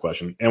listener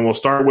question. And we'll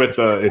start with,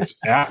 it's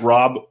at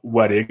Rob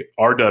Wettig,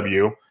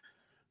 RW.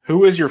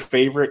 Who is your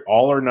favorite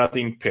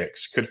all-or-nothing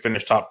picks? Could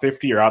finish top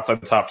 50 or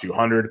outside the top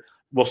 200.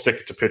 We'll stick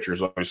it to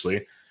pitchers,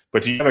 obviously.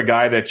 But do you have a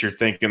guy that you're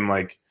thinking,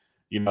 like,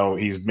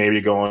 he's maybe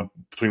going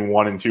between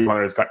 1 and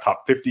 200, it's got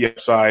top 50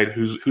 upside?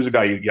 Who's a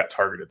guy you got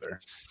targeted there?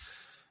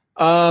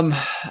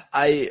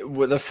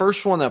 The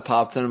first one that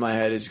popped into my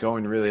head is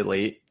going really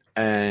late,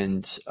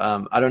 and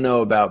I don't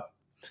know about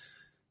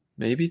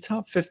maybe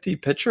top 50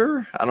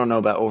 pitcher. I don't know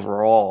about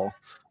overall,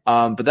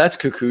 but that's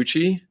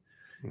Kikuchi,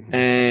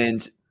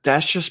 and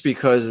that's just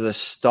because the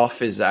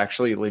stuff is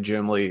actually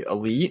legitimately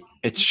elite.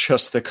 It's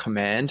just the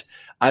command.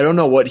 I don't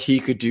know what he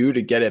could do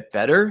to get it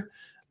better,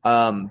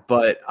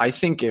 but I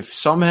think if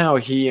somehow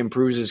he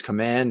improves his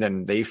command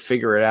and they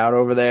figure it out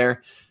over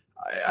there,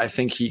 I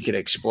think he could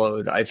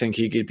explode. I think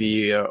he could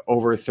be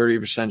over 30%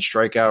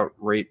 strikeout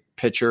rate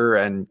pitcher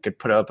and could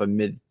put up a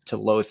mid to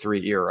low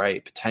 3 ERA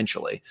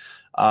potentially.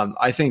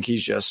 I think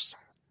he's just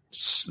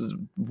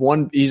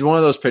he's one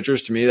of those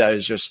pitchers to me that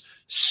is just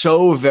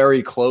so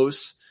very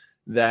close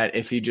that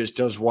if he just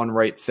does one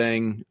right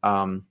thing,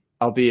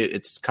 albeit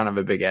it's kind of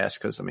a big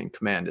ask because,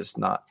 command is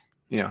not,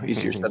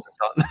 easier said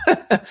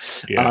than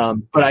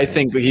done. But I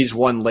think he's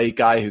one late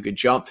guy who could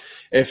jump.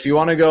 If you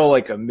want to go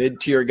like a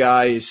mid-tier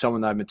guy, he's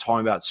someone that I've been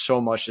talking about so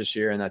much this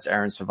year, and that's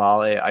Aaron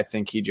Savale. I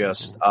think he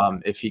just,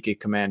 if he could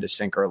command his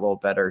sinker a little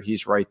better,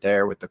 he's right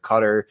there with the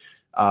cutter,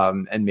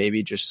 and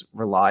maybe just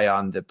rely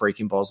on the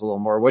breaking balls a little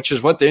more, which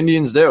is what the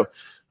Indians do.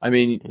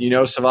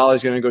 Savale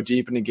is going to go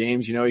deep into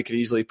games. He could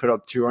easily put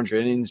up 200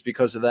 innings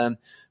because of them.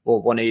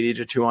 Well, 180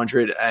 to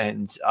 200.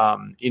 And,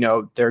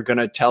 they're going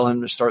to tell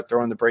him to start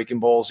throwing the breaking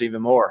balls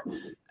even more.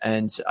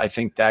 And I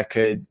think that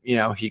could,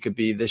 he could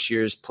be this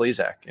year's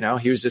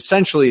Plesac. He was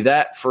essentially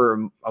that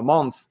for a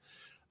month.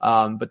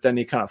 But then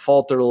he kind of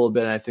faltered a little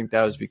bit. And I think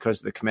that was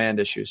because of the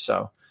command issue.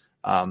 So,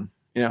 I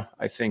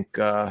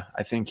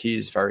think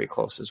he's very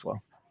close as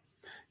well.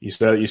 You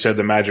said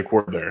the magic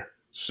word there.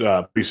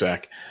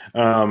 Plesac.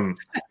 While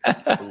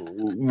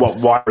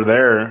we're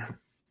there,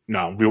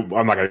 no, I'm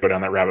not going to go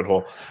down that rabbit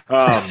hole.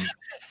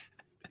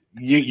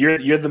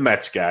 You're the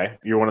Mets guy.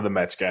 You're one of the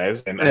Mets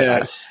guys, and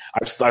yes.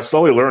 I've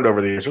slowly learned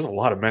over the years. There's a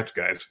lot of Mets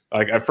guys.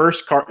 Like at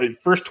first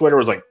Twitter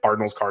was like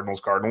Cardinals,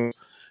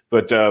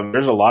 but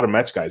there's a lot of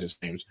Mets guys. It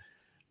seems.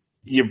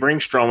 You bring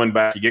Stroman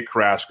back, you get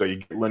Carrasco, you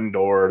get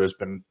Lindor. There's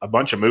been a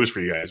bunch of moves for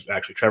you guys.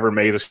 Actually, Trevor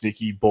May's a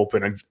sneaky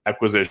bullpen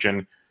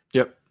acquisition.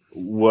 Yep.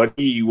 What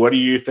are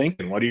you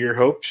thinking? What are your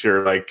hopes?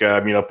 You're like,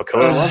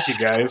 Pacoda loves you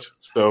guys.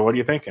 So what are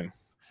you thinking?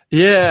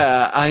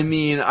 Yeah,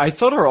 I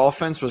thought our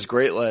offense was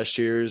great last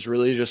year. It was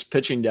really just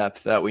pitching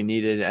depth that we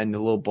needed and a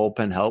little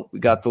bullpen help. We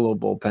got the little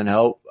bullpen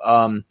help.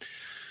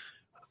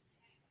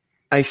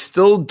 I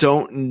still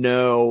don't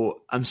know.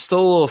 I'm still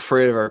a little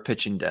afraid of our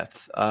pitching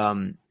depth.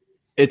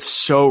 It's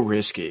so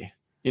risky.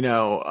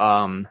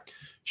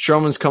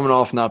 Stroman's coming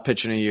off not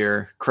pitching a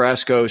year.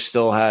 Carrasco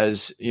still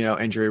has,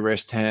 injury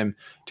risk to him.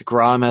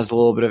 DeGrom has a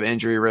little bit of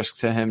injury risk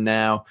to him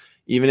now.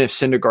 Even if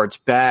Syndergaard's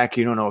back,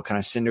 you don't know what kind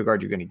of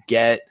Syndergaard you're going to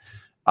get.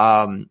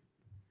 And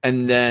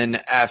then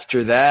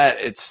after that,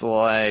 it's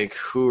like,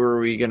 who are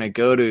we going to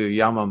go to?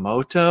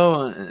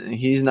 Yamamoto?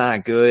 He's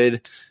not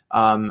good.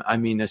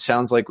 It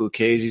sounds like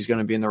Lucchese's going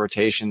to be in the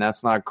rotation.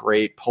 That's not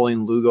great.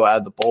 Pulling Lugo out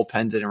of the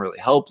bullpen didn't really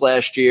help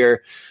last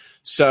year.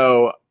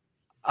 So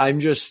I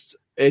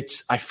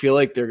feel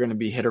like they're going to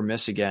be hit or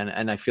miss again.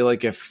 And I feel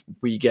like if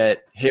we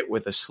get hit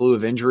with a slew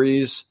of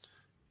injuries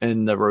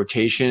in the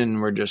rotation,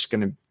 we're just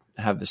going to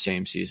have the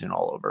same season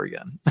all over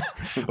again,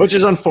 which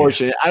is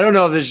unfortunate. I don't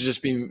know if this is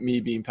just me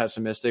being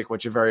pessimistic,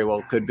 which it very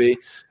well could be,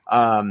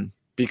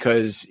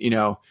 because,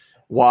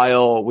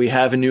 while we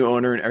have a new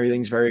owner and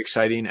everything's very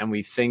exciting and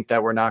we think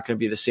that we're not going to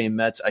be the same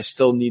Mets, I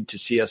still need to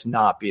see us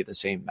not be the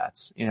same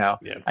Mets.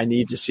 I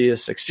need to see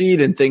us succeed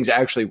and things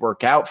actually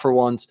work out for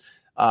once.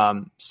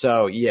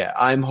 So yeah,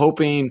 I'm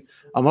hoping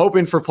for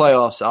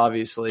playoffs.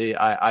 Obviously,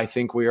 I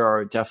think we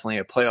are definitely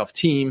a playoff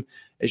team.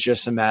 It's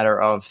just a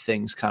matter of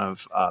things kind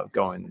of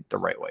going the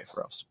right way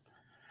for us.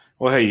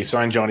 Well, hey, you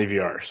signed Johnny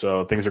VR,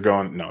 so things are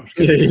going. No, I'm just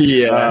kidding.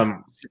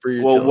 Yeah.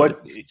 Well,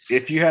 what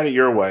if you had it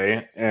your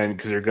way, and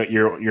because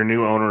your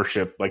new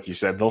ownership, like you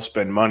said, they'll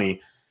spend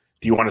money.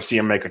 Do you want to see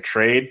him make a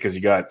trade because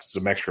you got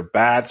some extra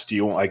bats? Do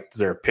you want is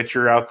there a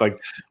pitcher out? Like,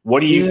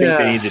 what do you think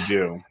they need to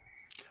do?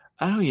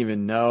 I don't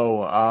even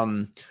know.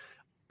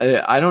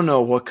 I don't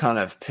know what kind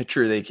of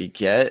pitcher they could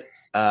get.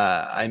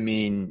 I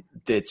mean,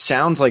 it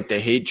sounds like they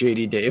hate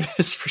JD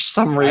Davis for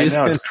some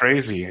reason. I know, it's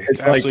crazy.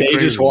 It's like they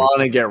just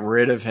want to get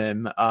rid of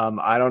him.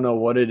 I don't know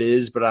what it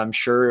is, but I'm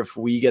sure if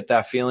we get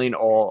that feeling,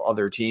 all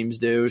other teams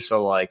do.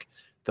 So like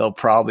they'll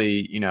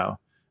probably,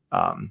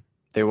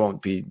 they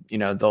won't be,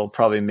 they'll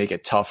probably make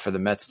it tough for the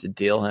Mets to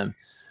deal him.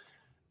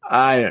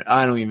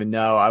 I don't even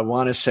know. I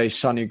want to say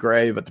Sonny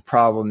Gray, but the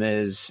problem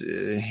is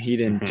he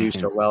didn't do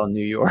so well in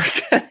New York.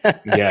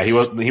 Yeah, he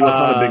was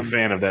not a big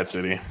fan of that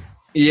city.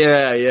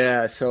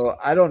 Yeah. So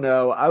I don't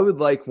know. I would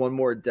like one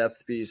more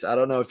depth piece. I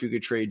don't know if you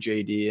could trade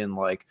JD and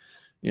like,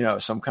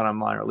 some kind of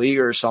minor league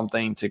or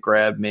something to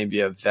grab maybe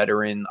a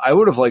veteran. I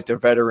would have liked a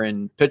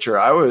veteran pitcher.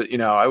 I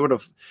would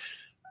have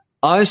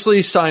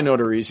honestly signed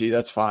Odorizzi.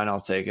 That's fine. I'll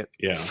take it.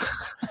 Yeah.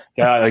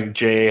 Like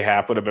J.A.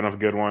 Happ would have been a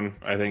good one.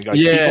 I think. Like,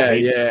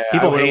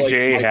 People hate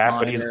J.A. Happ,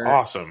 but he's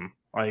awesome.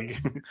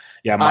 Like,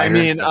 yeah.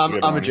 Minor,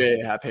 I'm a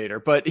J.A. Happ hater,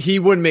 but he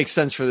wouldn't make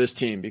sense for this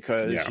team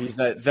because he's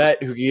that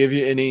vet who can give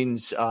you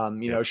innings.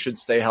 Should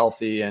stay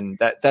healthy, and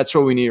that's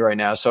what we need right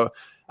now. So,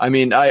 I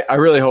mean, I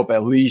really hope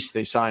at least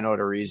they sign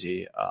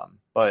Odorizzi.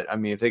 But I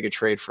mean, if they could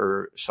trade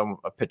for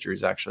a pitcher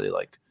who's actually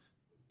like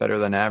better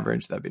than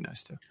average, that'd be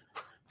nice too.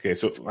 Okay,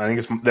 so I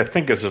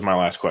think this is my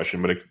last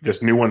question, but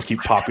just new ones keep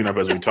popping up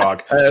as we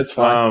talk. That's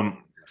fine.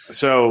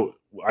 So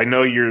I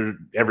know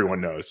everyone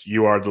knows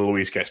you are the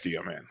Luis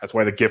Castillo man. That's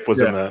why the GIF was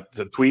in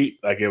the tweet.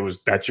 Like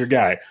that's your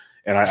guy.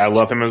 And I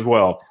love him as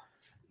well.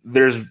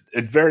 There's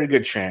a very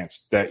good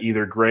chance that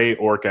either Gray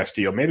or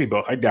Castillo, maybe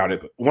both, I doubt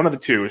it, but one of the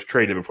two is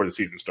traded before the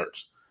season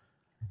starts.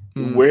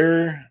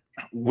 Where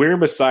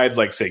besides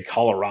like say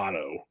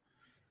Colorado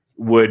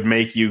would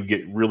make you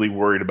get really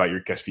worried about your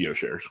Castillo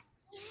shares?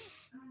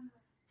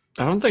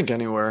 I don't think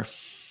anywhere.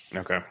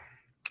 Okay.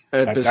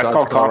 That's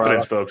called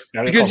confidence, folks.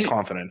 That is called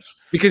confidence.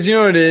 Because you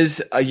know what it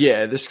is?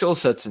 The skill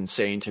set's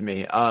insane to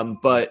me.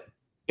 But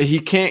he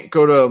can't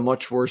go to a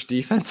much worse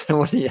defense than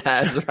what he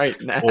has right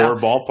now. Or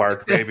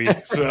ballpark, baby.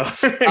 So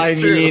I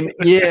mean,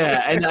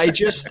 yeah. And I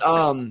just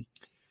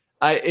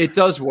it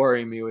does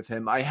worry me with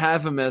him. I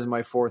have him as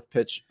my fourth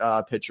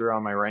pitcher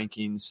on my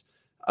rankings.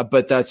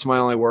 But that's my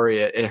only worry.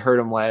 It hurt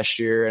him last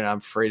year, and I'm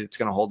afraid it's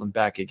going to hold him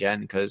back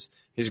again because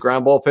he's a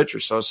ground ball pitcher.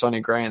 So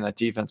Sonny Gray and that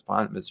defense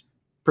behind him is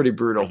pretty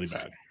brutal. Really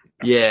bad.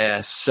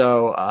 Yeah.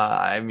 So,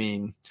 I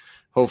mean,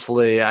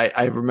 hopefully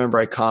I remember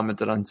I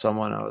commented on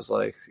someone. I was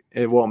like,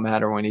 it won't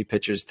matter when he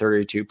pitches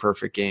 32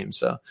 perfect games.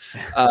 So,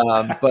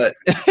 but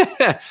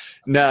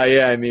no,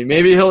 yeah. I mean,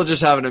 maybe he'll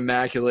just have an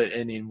immaculate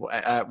inning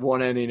at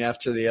one inning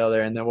after the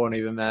other, and that won't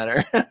even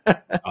matter.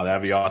 Oh,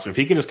 that'd be awesome. If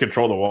he can just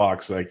control the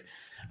walks, like,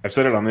 I've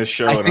said it on this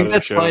show. I think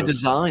that's by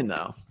design,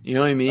 though. You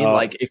know what I mean?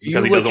 Like if you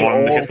because he doesn't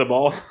want him to hit the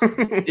ball.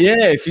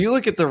 Yeah, if you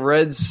look at the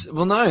Reds,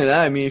 well, not only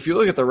that. I mean, if you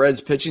look at the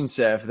Reds pitching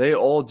staff, they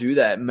all do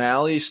that.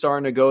 Malley's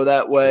starting to go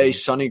that way.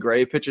 Sonny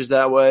Gray pitches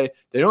that way.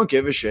 They don't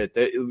give a shit.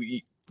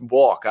 They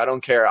walk. I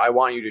don't care. I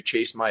want you to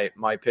chase my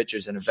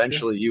pitches, and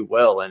eventually you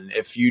will. And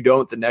if you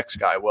don't, the next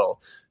guy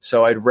will.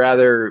 So I'd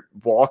rather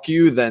walk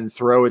you than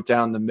throw it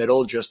down the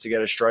middle just to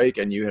get a strike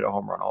and you hit a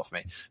home run off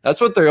me. That's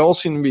what they all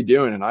seem to be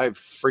doing, and I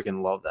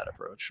freaking love that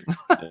approach.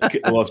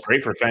 Well, it's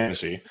great for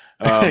fantasy.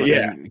 Because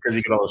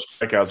you get all those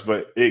strikeouts.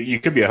 But you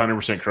could be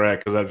 100%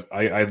 correct because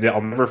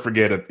I'll never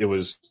forget it. It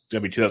was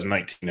going to be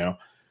 2019 now.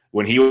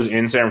 When he was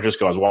in San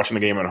Francisco, I was watching the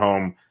game at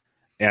home,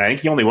 and I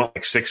think he only went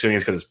like 6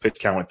 innings because his pitch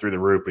count went through the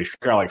roof. But he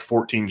struck out like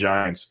 14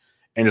 Giants.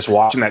 And just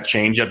watching that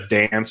changeup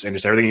dance and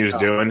just everything he was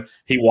doing,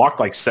 he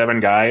walked like 7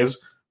 guys.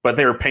 But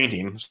they were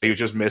painting, so he was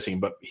just missing.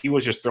 But he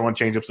was just throwing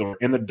changeups that were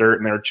in the dirt,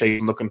 and they were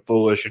chasing, looking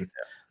foolish, and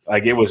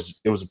like it was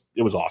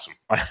awesome.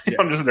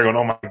 I'm just there going,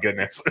 "Oh my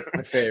goodness!"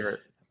 My favorite.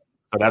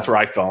 So that's where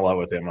I fell in love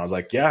with him. I was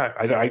like, "Yeah,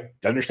 I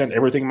understand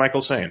everything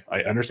Michael's saying.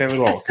 I understand it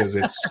all because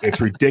it's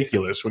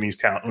ridiculous when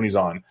he's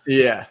on."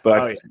 Yeah,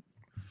 but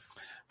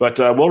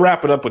we'll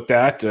wrap it up with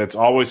that. It's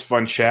always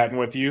fun chatting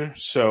with you.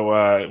 So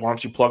why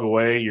don't you plug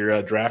away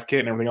your draft kit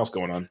and everything else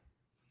going on?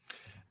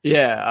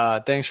 Yeah,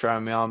 thanks for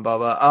having me on,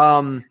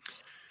 Bubba.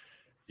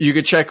 You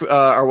could check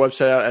our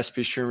website out,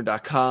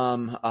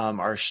 spstreamer.com.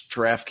 Our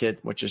draft kit,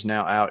 which is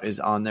now out, is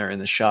on there in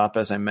the shop.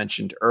 As I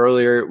mentioned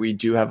earlier, we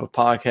do have a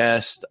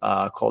podcast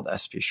called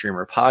SP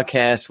Streamer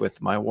Podcast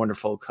with my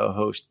wonderful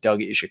co-host,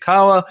 Doug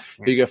Ishikawa,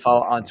 who you can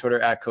follow on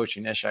Twitter at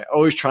Coaching Nish. I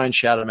always try and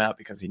shout him out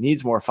because he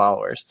needs more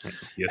followers.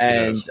 Yes,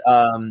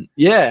 and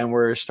and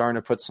we're starting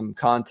to put some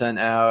content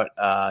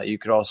out. You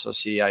could also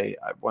see I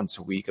once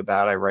a week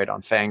I write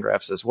on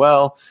Fangraphs as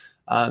well.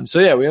 We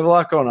have a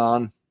lot going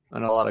on.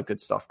 And a lot of good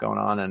stuff going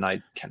on, and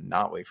I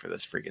cannot wait for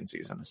this freaking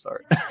season to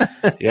start.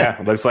 Yeah,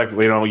 looks like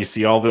you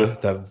see all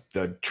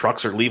the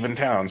trucks are leaving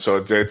town, so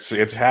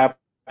it's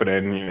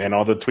happening, and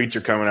all the tweets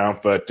are coming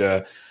out. But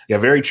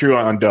very true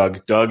on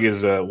Doug. Doug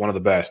is one of the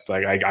best.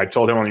 Like I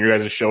told him on your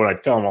guys' show, and I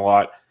tell him a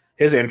lot.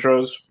 His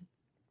intros,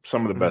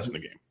 some of the best in the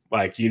game.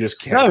 Like you just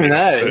can't. Not even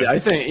that. I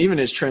think even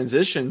his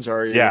transitions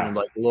are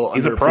like a little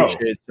he's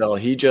underappreciated. So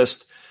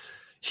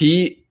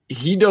he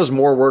he does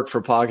more work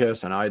for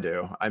podcasts than I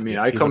do. I mean,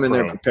 I come in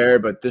there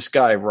prepared, but this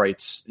guy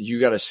writes.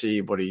 You got to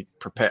see what he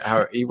prepare.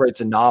 How he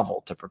writes a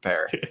novel to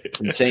prepare. It's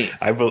insane.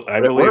 I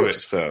believe it.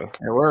 So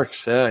it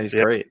works. Yeah, he's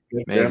great.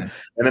 Amazing. Yeah.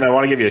 And then I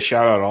want to give you a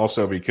shout out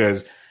also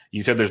because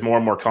you said there's more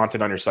and more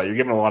content on your site. You're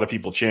giving a lot of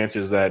people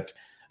chances that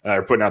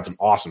are putting out some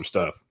awesome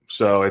stuff.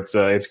 So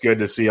it's good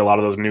to see a lot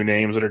of those new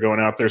names that are going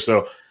out there.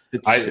 So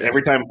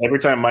every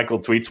time Michael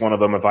tweets one of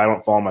them, if I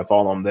don't follow him, I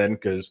follow him then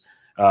because.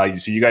 So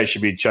you guys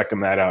should be checking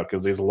that out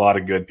because there's a lot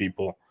of good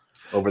people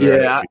over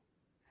there. Yeah,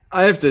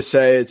 I have to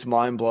say it's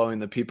mind blowing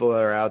the people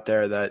that are out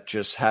there that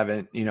just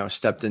haven't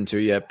stepped into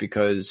it yet.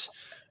 Because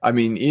I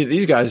mean,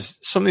 these guys,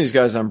 some of these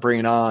guys I'm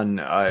bringing on,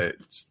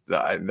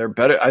 they're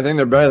better. I think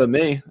they're better than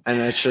me,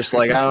 and it's just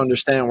like I don't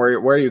understand where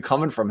are you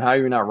coming from? How are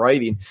you not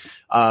writing?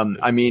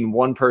 I mean,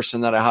 one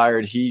person that I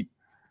hired, he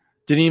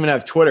didn't even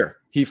have Twitter.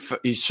 He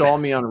saw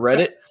me on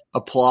Reddit.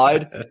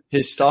 Applied.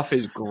 His stuff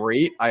is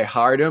great. I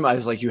hired him. I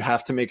was like, you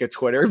have to make a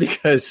Twitter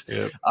because,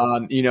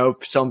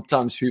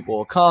 sometimes people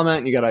will comment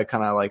and you got to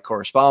kind of like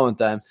correspond with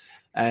them.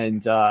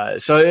 And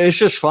so it's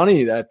just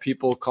funny that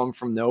people come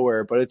from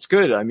nowhere, but it's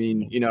good. I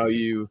mean,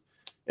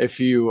 if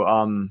you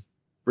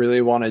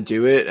really want to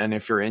do it and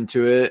if you're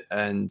into it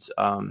and,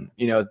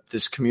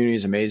 this community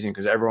is amazing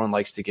because everyone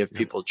likes to give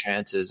people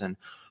chances and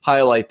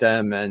highlight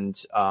them and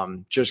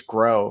just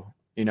grow.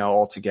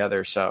 All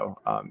together. So,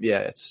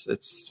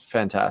 it's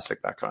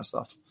fantastic, that kind of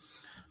stuff.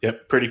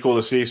 Yep, pretty cool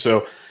to see.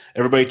 So,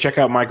 everybody check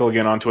out Michael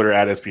again on Twitter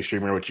at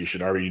SPStreamer, which you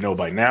should already know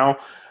by now.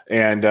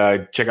 And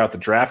check out the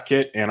draft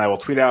kit. And I will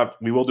tweet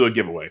out, we will do a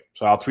giveaway.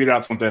 So, I'll tweet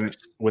out something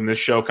when this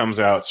show comes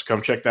out. So,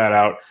 come check that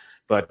out.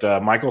 But,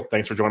 Michael,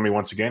 thanks for joining me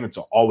once again. It's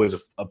always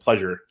a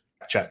pleasure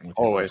chatting with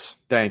you. Always.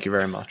 Thank you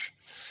very much.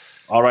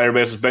 All right,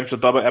 everybody. This is Bench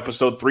with Bubba,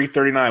 episode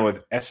 339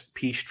 with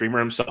SPStreamer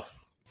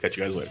himself. Catch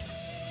you guys later.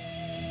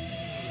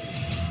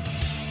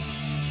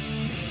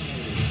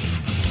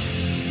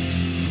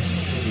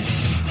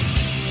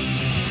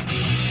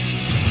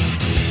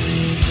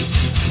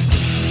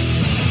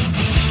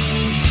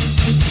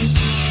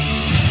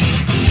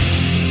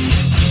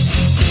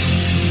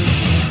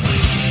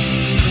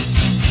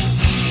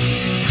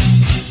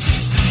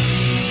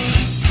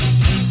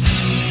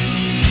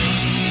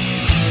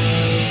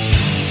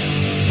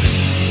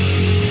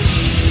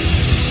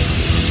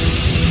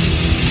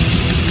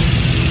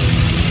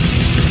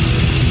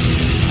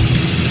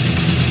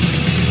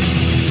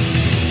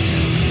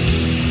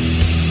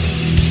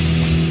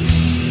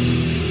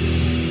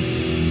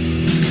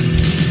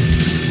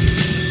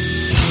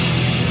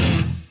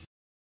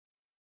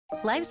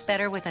 Life's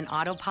better with an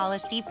auto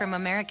policy from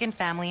American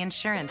Family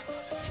Insurance.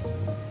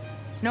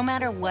 No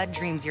matter what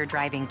dreams you're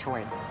driving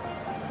towards.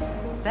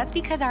 That's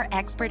because our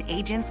expert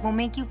agents will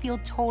make you feel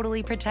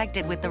totally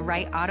protected with the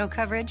right auto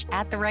coverage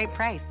at the right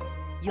price.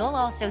 You'll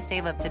also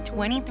save up to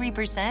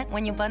 23%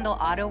 when you bundle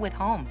auto with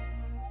home.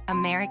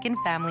 American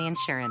Family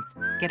Insurance.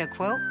 Get a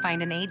quote,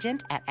 find an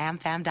agent at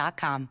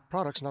amfam.com.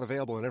 Products not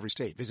available in every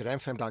state. Visit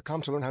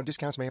amfam.com to learn how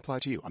discounts may apply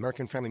to you.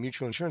 American Family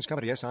Mutual Insurance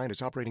Company, SI and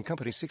its operating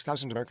company,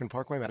 6000 American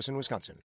Parkway, Madison, Wisconsin.